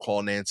 but I will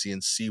call Nancy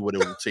and see what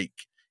it will take.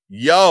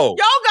 Y'all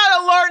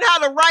gotta learn how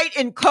to write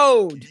in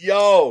code.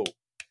 Yo,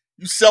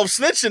 you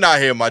self-snitching out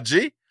here, my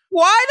G.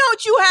 Why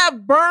don't you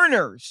have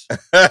burners?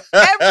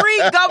 Every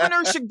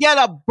governor should get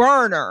a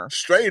burner.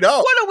 Straight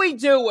up. What are we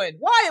doing?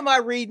 Why am I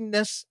reading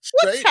this?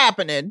 What's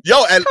happening?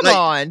 Yo, and come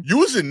on.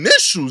 Use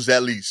initials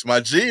at least, my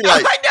G.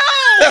 Like I know.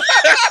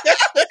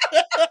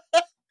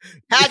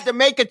 Had to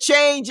make a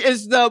change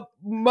is the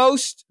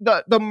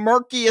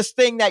murkiest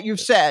thing that you've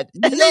said.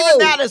 And even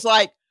that is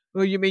like,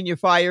 well, you mean you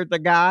fired the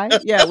guy?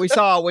 Yeah, we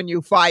saw when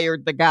you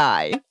fired the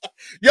guy.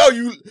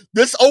 Yo,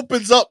 this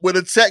opens up with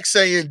a text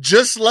saying,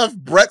 just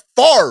left Brett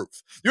Favre.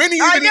 You ain't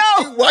even,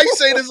 why you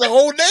saying this a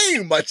whole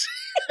name? Much?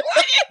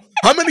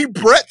 How many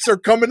Bretts are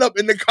coming up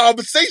in the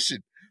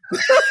conversation?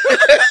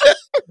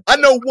 I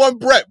know one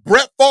Brett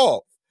Favre.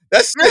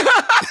 That's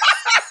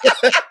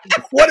it.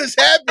 What is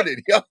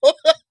happening, yo?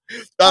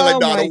 I'm like,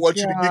 no, I don't want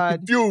you to get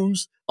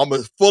confused. I'm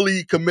going to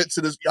fully commit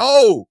to this.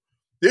 Yo,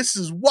 this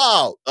is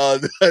wild.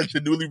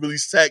 The newly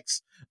released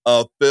text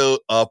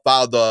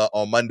filed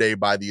on Monday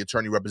by the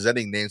attorney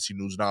representing Nancy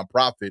New's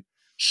nonprofit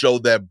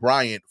showed that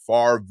Bryant,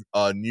 Favre,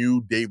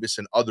 New, Davis,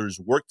 and others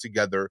worked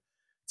together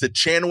to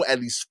channel at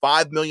least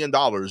 $5 million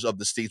of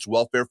the state's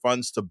welfare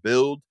funds to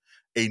build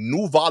a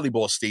new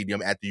volleyball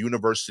stadium at the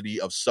University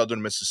of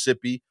Southern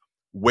Mississippi,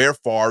 where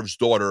Favre's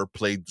daughter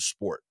played the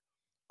sport.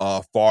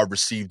 Favre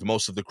received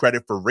most of the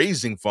credit for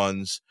raising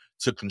funds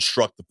to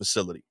construct the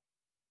facility.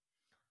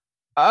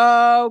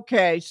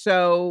 Okay,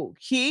 so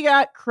he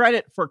got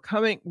credit for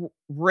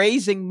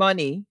raising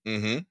money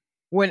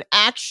when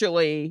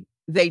actually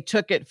they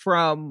took it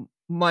from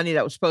money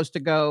that was supposed to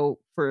go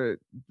for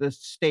the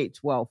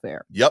state's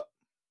welfare. Yep.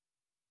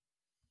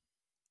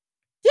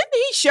 Didn't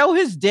he show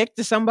his dick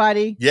to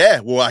somebody?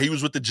 Yeah, well, he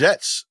was with the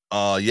Jets.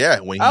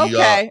 Yeah, when he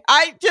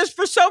I just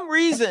for some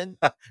reason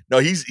no,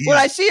 he's when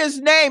I see his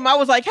name, I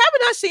was like,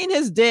 haven't I seen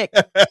his dick?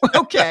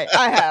 Okay,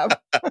 I have.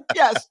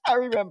 Yes, I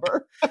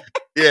remember.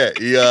 Yeah,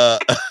 and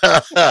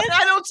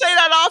I don't say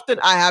that often.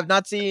 I have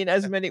not seen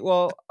as many.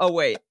 Well,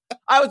 wait.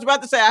 I was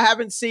about to say I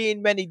haven't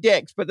seen many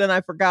dicks, but then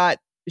I forgot.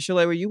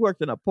 Shalala, you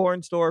worked in a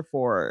porn store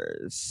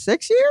for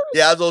 6 years?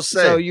 Yeah, I was gonna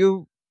say.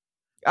 So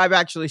I've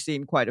actually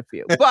seen quite a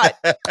few, but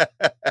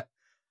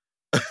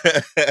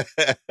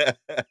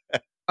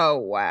oh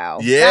wow,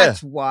 yeah,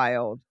 that's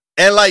wild.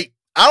 And like,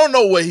 I don't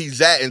know where he's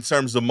at in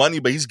terms of money,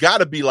 but he's got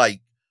to be like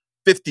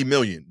 50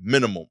 million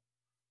minimum.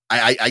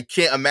 I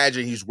can't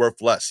imagine he's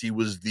worth less. He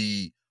was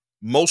the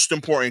most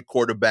important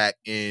quarterback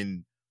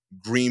in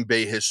Green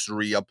Bay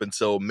history up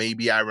until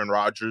maybe Aaron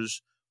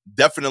Rodgers.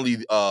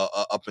 Definitely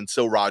up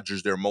until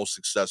Rodgers, they're most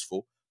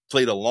successful.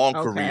 Played a long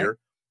career.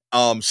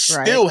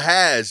 Still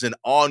has an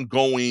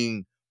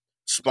ongoing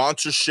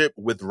sponsorship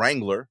with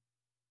Wrangler,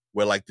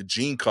 where like the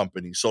jean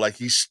company. So like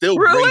he still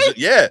brings it.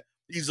 Yeah.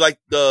 He's like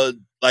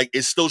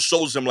it still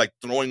shows him like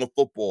throwing a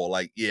football.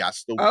 Like, yeah, I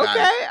still got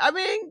it. I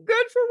mean,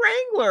 good for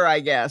Wrangler,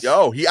 I guess.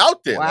 Yo, he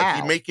out there. Wow. Like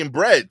he making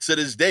bread to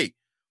this day.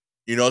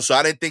 You know, so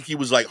I didn't think he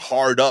was like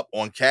hard up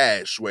on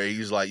cash where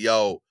he's like,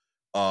 yo,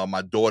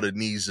 my daughter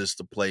needs us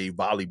to play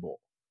volleyball.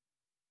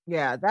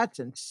 Yeah, that's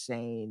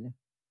insane.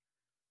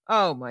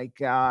 Oh my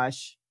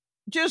gosh.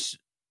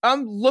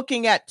 I'm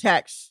looking at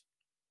texts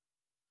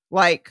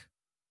like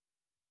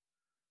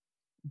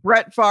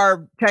Brett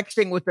Favre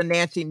texting with the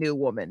Nancy New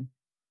woman.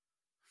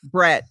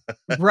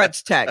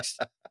 Brett's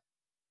text.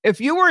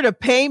 If you were to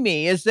pay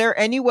me, is there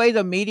any way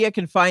the media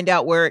can find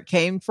out where it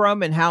came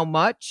from and how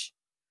much?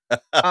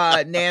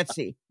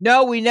 Nancy.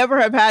 No, we never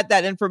have had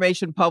that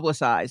information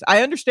publicized.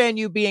 I understand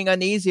you being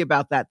uneasy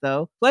about that,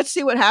 though. Let's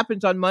see what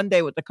happens on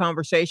Monday with the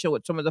conversation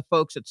with some of the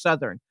folks at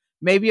Southern.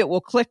 Maybe it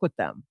will click with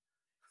them.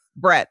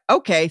 Brett.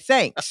 Okay,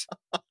 thanks.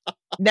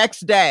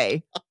 Next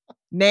day,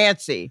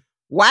 Nancy.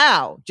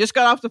 Wow, just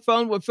got off the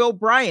phone with Phil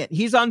Bryant.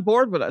 He's on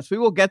board with us. We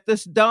will get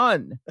this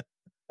done.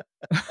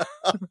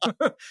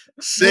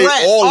 Say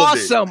Brett, all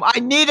awesome. of it. I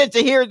needed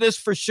to hear this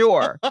for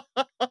sure.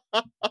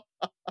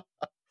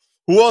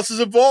 Who else is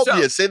involved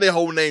here? Say their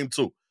whole name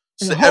too.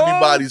 Say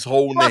everybody's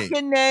whole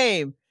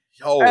name.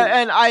 Yo.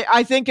 And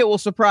I think it will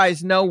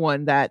surprise no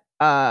one that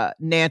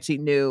Nancy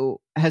New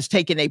has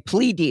taken a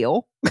plea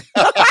deal.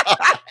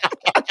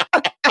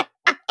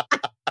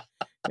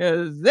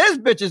 This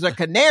bitch is a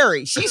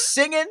canary. She's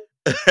singing.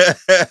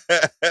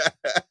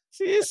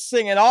 She's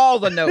singing all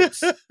the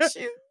notes.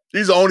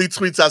 These are only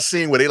tweets I've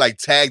seen where they like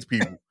tagged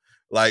people.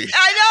 Like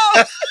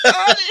I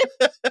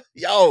know.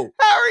 Yo.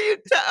 How are you?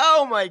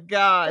 Oh my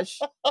gosh.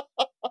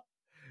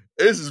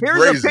 Here's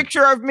crazy. A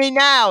picture of me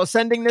now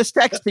sending this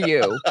text to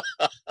you.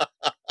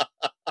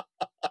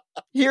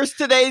 Here's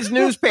today's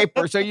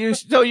newspaper so you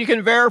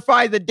can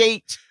verify the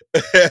date.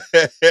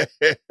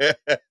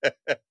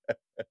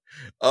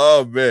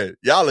 Oh man,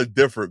 y'all are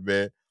different,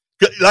 man.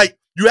 Like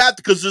you have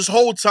to, because this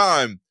whole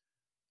time,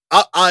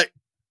 I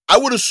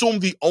would assume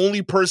the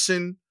only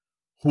person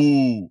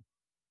who,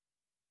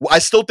 I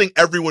still think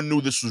everyone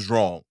knew this was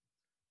wrong,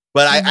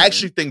 but I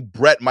actually think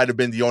Brett might have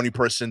been the only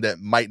person that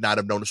might not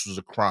have known this was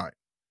a crime.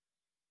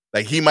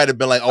 Like he might have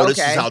been like, "Oh, this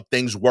is how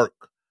things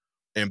work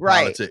in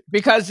politics,"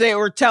 because they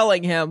were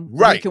telling him,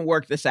 "We can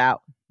work this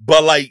out."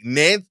 But like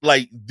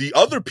the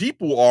other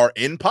people are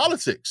in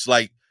politics,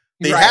 like.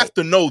 They have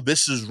to know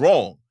this is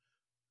wrong.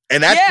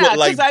 And that's what,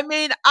 like, because I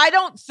mean, I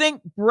don't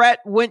think Brett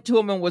went to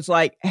him and was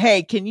like,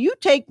 hey, can you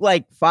take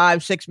like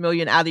 $5-6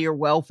 million out of your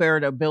welfare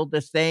to build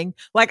this thing?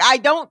 Like, I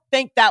don't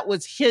think that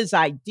was his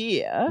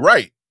idea.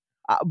 Right.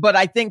 But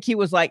I think he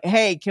was like,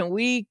 hey, can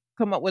we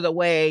come up with a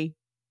way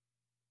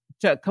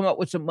to come up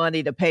with some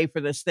money to pay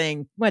for this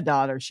thing? My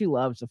daughter, she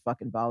loves the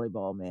fucking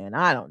volleyball, man.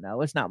 I don't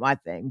know. It's not my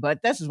thing,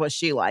 but this is what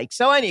she likes.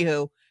 So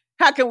anywho,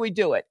 how can we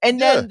do it?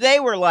 And then they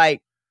were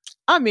like,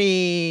 I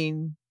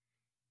mean,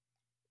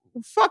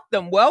 fuck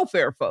them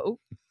welfare folk.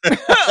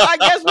 I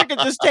guess we could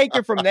just take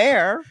it from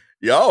there.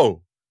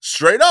 Yo,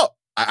 straight up.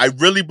 I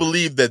really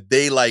believe that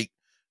they like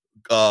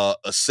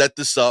set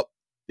this up.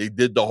 They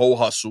did the whole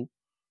hustle,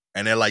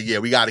 and they're like, yeah,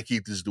 we got to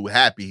keep this dude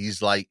happy.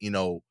 He's like,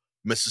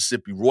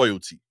 Mississippi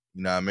royalty.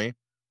 You know what I mean?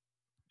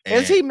 And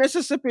is he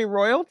Mississippi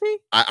royalty?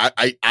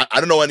 I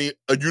don't know any.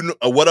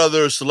 What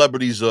other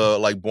celebrities are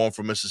like born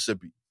from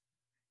Mississippi?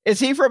 Is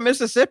he from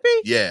Mississippi?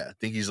 Yeah, I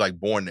think he's like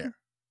born there.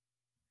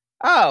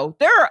 Oh,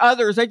 there are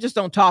others. They just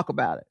don't talk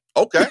about it.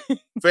 Okay,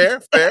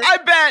 fair. I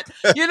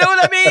bet. You know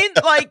what I mean?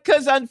 Like,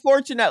 because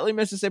unfortunately,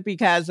 Mississippi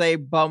has a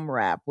bum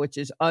rap, which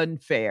is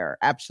unfair.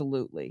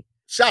 Absolutely.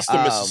 Shouts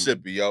to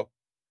Mississippi, yo.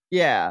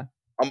 Yeah.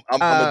 I'm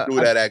gonna do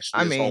that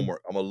actually as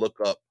homework. I'm gonna look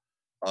up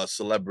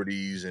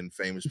celebrities and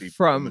famous people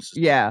from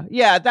Mississippi.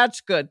 Yeah,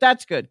 that's good.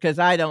 That's good because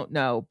I don't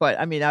know, but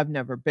I mean I've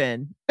never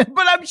been, but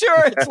I'm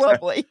sure it's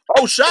lovely.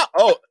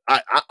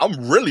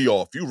 I'm really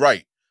off. You're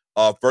right.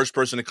 First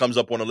person that comes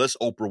up on the list,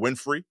 Oprah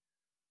Winfrey.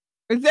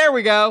 There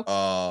we go.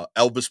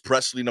 Elvis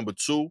Presley, number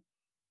 2.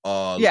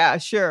 Yeah,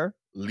 sure.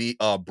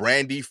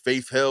 Brandy,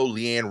 Faith Hill,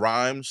 LeAnn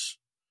Rimes.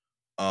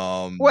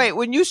 Wait,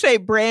 when you say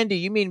Brandy,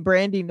 you mean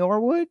Brandy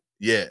Norwood?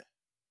 Yeah.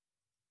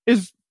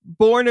 Is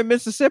born in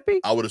Mississippi?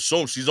 I would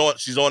assume she's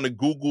on the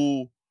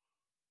Google.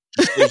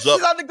 She's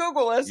on the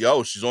Google list.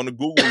 Yo, she's on the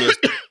Google list.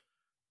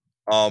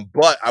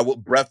 But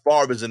Brett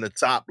Favre is in the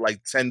top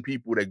like 10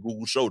 people that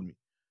Google showed me.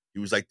 He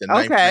was like the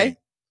 9th name.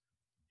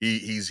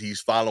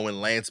 He's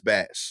following Lance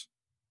Bass.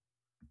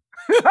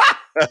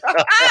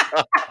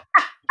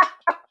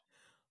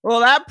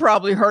 Well, that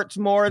probably hurts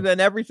more than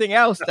everything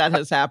else that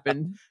has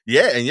happened.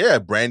 Yeah,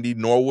 Brandy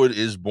Norwood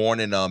is born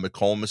in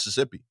McComb,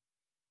 Mississippi.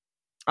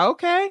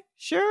 Okay,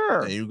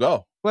 sure. There you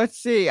go. Let's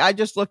see. I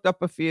just looked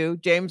up a few.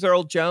 James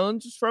Earl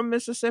Jones is from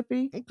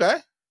Mississippi.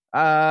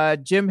 Okay.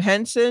 Jim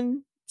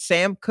Henson,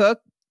 Sam Cooke,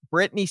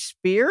 Britney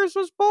Spears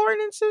was born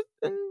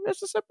in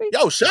Mississippi.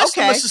 Yo, shouts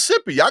to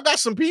Mississippi. Y'all got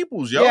some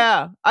peoples, yo.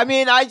 Yeah. I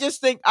mean, I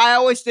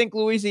always think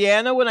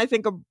Louisiana when I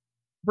think of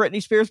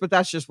Britney Spears, but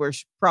that's just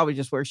probably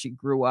where she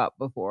grew up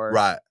before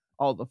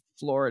all the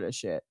Florida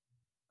shit.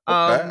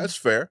 Okay, that's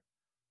fair.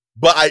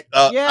 But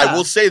I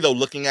will say though,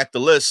 looking at the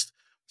list,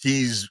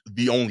 he's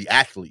the only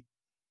athlete.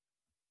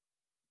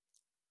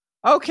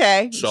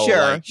 Okay, so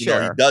sure. He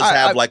does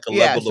have like a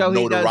level of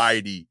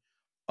notoriety.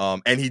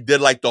 And he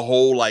did like the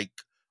whole like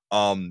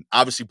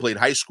obviously played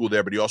high school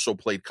there, but he also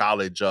played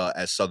college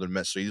at Southern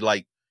Miss. So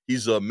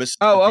he's a Mississippi.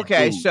 Oh,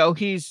 okay. dude. So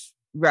he's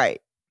right.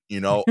 They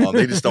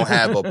just don't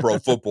have a pro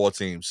football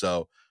team.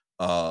 So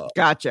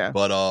gotcha.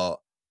 But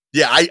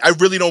yeah, I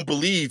really don't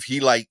believe he,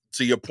 like,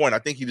 to your point, I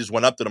think he just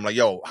went up to them like,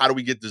 yo, how do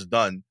we get this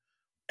done?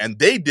 And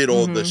they did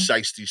all the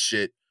shiesty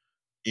shit,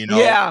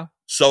 Yeah.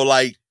 So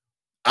like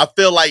I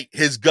feel like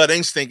his gut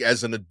instinct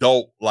as an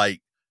adult,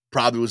 like,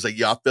 probably was like,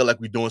 yeah, I feel like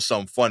we're doing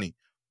something funny.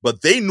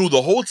 But they knew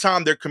the whole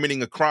time they're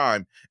committing a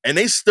crime, and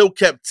they still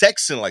kept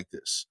texting like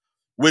this,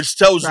 which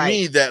tells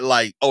me that,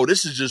 like, oh,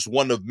 this is just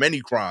one of many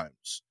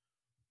crimes.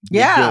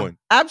 Yeah,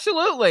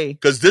 absolutely.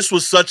 Because this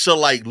was such a,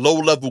 like,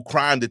 low-level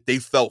crime that they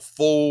felt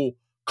full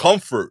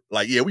comfort.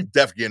 Like, yeah, we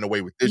definitely getting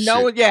away with this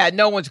shit. Yeah,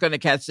 no one's going to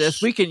catch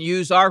this. We can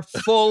use our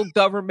full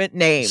government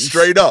names.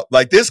 Straight up.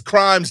 Like, there's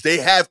crimes they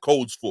have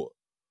codes for.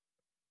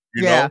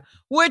 You know?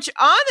 Which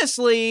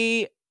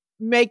honestly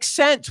makes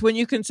sense when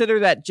you consider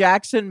that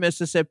Jackson,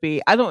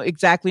 Mississippi, I don't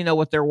exactly know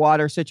what their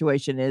water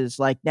situation is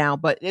like now,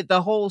 but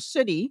the whole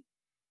city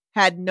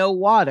had no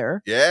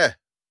water. Yeah.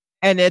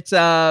 And it's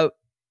the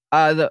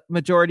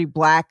majority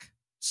Black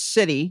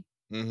city.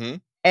 Mm-hmm.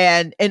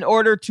 And in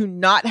order to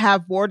not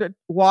have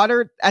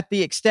water at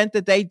the extent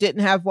that they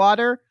didn't have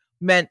water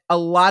meant a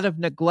lot of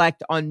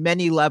neglect on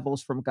many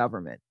levels from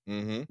government,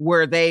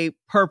 where they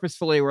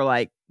purposefully were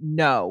like,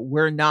 no,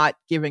 we're not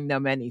giving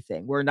them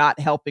anything. We're not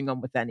helping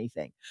them with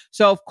anything.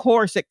 So of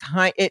course it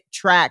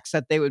tracks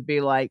that they would be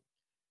like,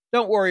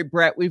 don't worry,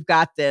 Brett, we've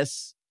got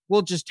this.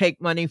 We'll just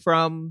take money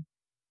from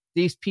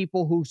these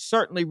people who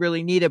certainly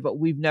really need it, but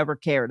we've never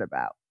cared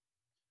about.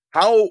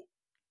 How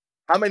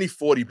many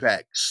 40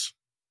 packs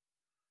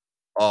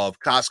of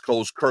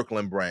Costco's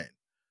Kirkland brand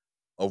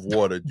of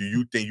water do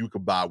you think you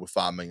could buy with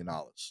 $5 million?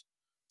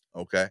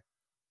 Okay.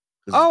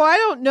 Oh, I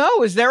don't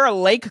know. Is there a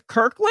Lake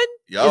Kirkland?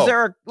 Yo. Is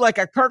there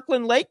a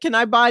Kirkland Lake? Can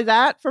I buy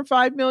that for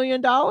 $5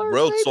 million?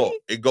 Real maybe? talk.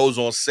 It goes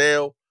on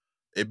sale.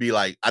 It'd be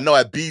like, I know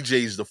at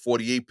BJ's, the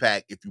 48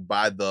 pack, if you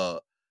buy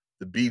the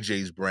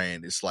BJ's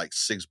brand, it's like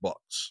 $6.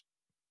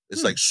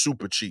 It's like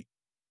super cheap.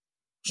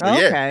 So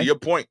yeah, to your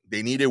point,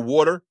 they needed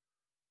water,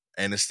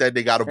 and instead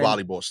they got a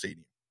volleyball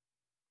stadium.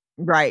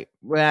 Right.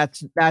 Well,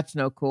 that's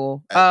no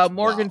cool.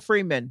 Morgan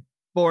Freeman,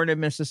 born in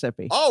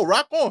Mississippi. Oh,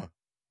 rock on.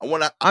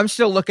 I'm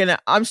still looking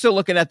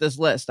at this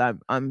list.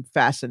 I'm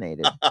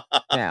fascinated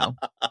now.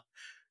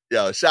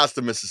 Yeah, shouts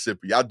to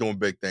Mississippi. Y'all doing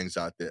big things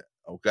out there.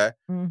 Okay.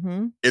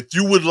 Mm-hmm. If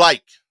you would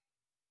like,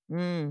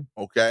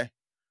 okay,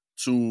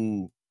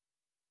 to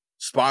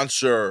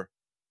sponsor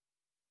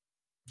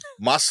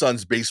my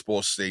son's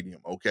baseball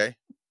stadium, okay?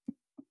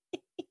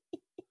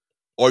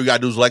 All you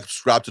gotta do is like,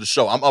 subscribe to the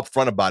show. I'm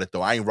upfront about it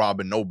though. I ain't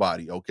robbing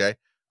nobody, okay?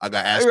 I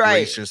got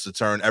aspirations to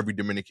turn every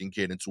Dominican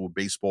kid into a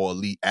baseball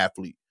elite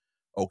athlete.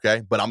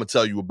 Okay, but I'm gonna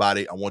tell you about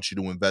it. I want you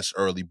to invest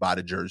early, buy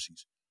the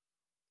jerseys.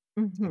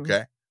 Mm-hmm. Okay,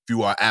 if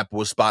you are Apple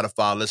or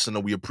Spotify listener,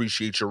 we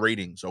appreciate your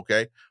ratings.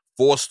 Okay,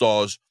 4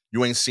 stars.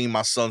 You ain't seen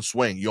my son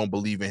swing. You don't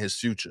believe in his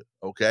future.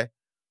 Okay,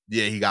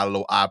 yeah, he got a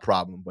little eye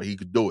problem, but he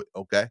could do it.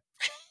 Okay,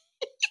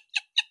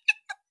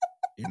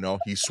 you know,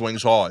 he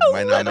swings hard. He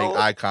might not make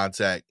eye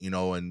contact. You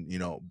know, and you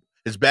know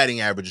his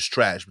batting average is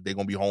trash, but they're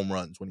gonna be home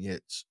runs when he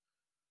hits.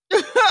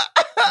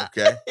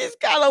 Okay, he's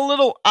got a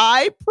little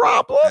eye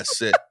problem.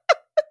 That's it.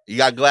 He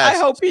got glasses.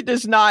 I hope he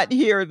does not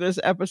hear this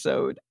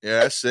episode.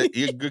 Yeah, that's it.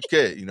 He's a good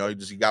kid. You know, he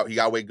got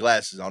to wear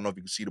glasses. I don't know if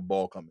you can see the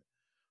ball coming.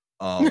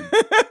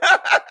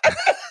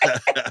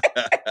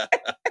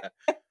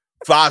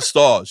 5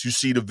 stars. You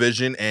see the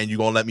vision, and you're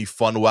gonna let me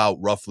funnel out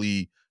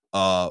roughly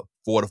 $400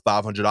 to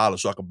 $500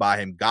 so I can buy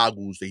him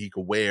goggles that he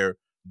could wear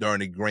during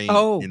the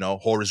game. You know,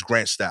 Horace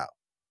Grant style.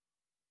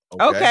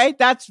 Okay,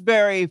 that's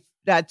very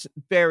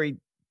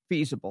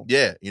feasible.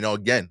 Yeah, you know,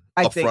 again,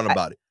 upfront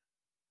about it.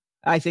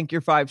 I think your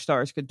 5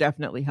 stars could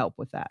definitely help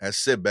with that.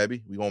 That's it,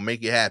 baby. We're going to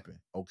make it happen,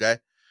 okay?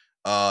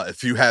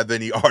 If you have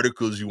any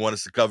articles you want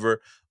us to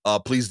cover,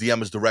 please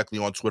DM us directly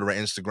on Twitter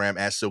and Instagram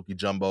at Silky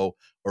Jumbo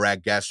or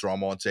at Gastro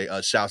Almonte.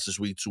 Shouts this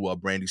week to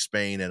Brandy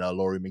Spain and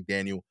Lori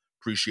McDaniel.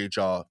 Appreciate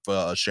y'all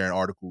for sharing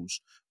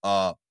articles.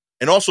 And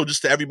also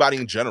just to everybody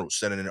in general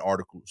sending in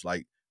articles.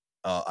 Like,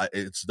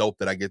 it's dope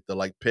that I get the,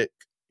 like, pick.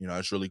 You know,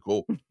 it's really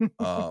cool.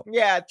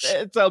 Yeah,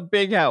 it's a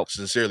big help.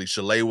 Sincerely,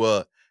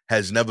 Shalewa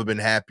has never been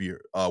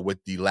happier with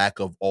the lack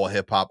of all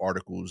hip-hop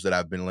articles that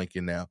I've been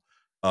linking now.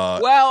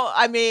 Well,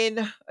 I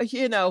mean,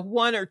 you know,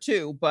 1 or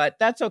 2, but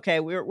that's okay.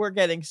 We're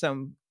getting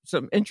some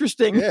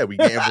interesting. Yeah, we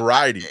getting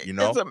variety, you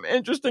know, some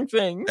interesting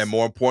things. And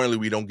more importantly,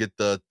 we don't get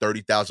the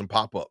 30,000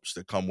 pop-ups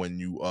that come when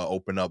you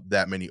open up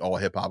that many all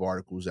hip-hop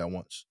articles at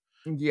once.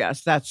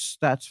 Yes, that's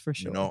for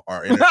sure. You know,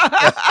 our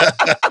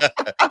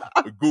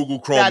Google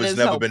Chrome has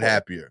never been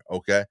happier.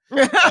 Okay.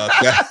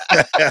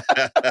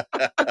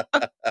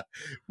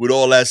 With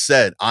all that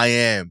said, I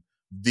am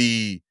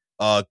the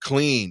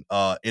clean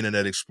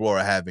Internet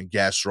Explorer having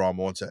Gastro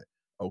Almonte.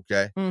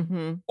 Okay.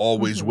 Mm-hmm.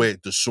 Always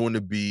with the soon to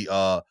be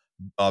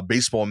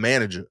baseball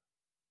manager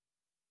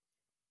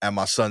at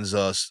my son's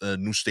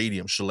new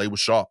stadium, Shalewa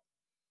Shaw.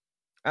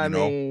 I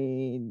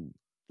mean,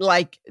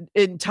 like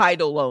in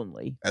title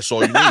only. That's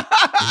all you need.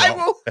 You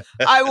know?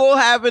 I will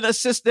have an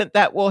assistant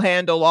that will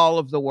handle all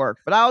of the work,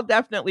 but I'll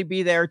definitely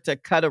be there to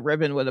cut a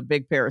ribbon with a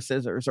big pair of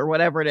scissors or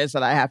whatever it is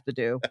that I have to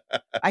do.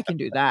 I can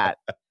do that.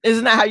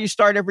 Isn't that how you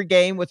start every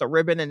game, with a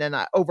ribbon and then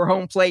over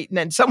home plate, and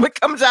then someone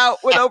comes out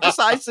with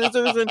oversized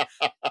scissors? And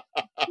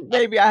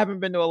maybe I haven't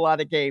been to a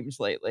lot of games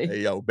lately. Hey,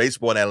 yo,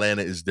 baseball in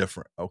Atlanta is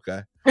different.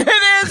 Okay. It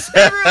is.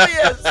 It really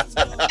is.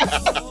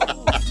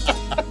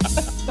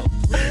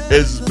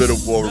 This has been a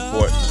War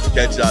Report.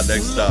 Catch y'all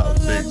next time.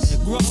 Peace.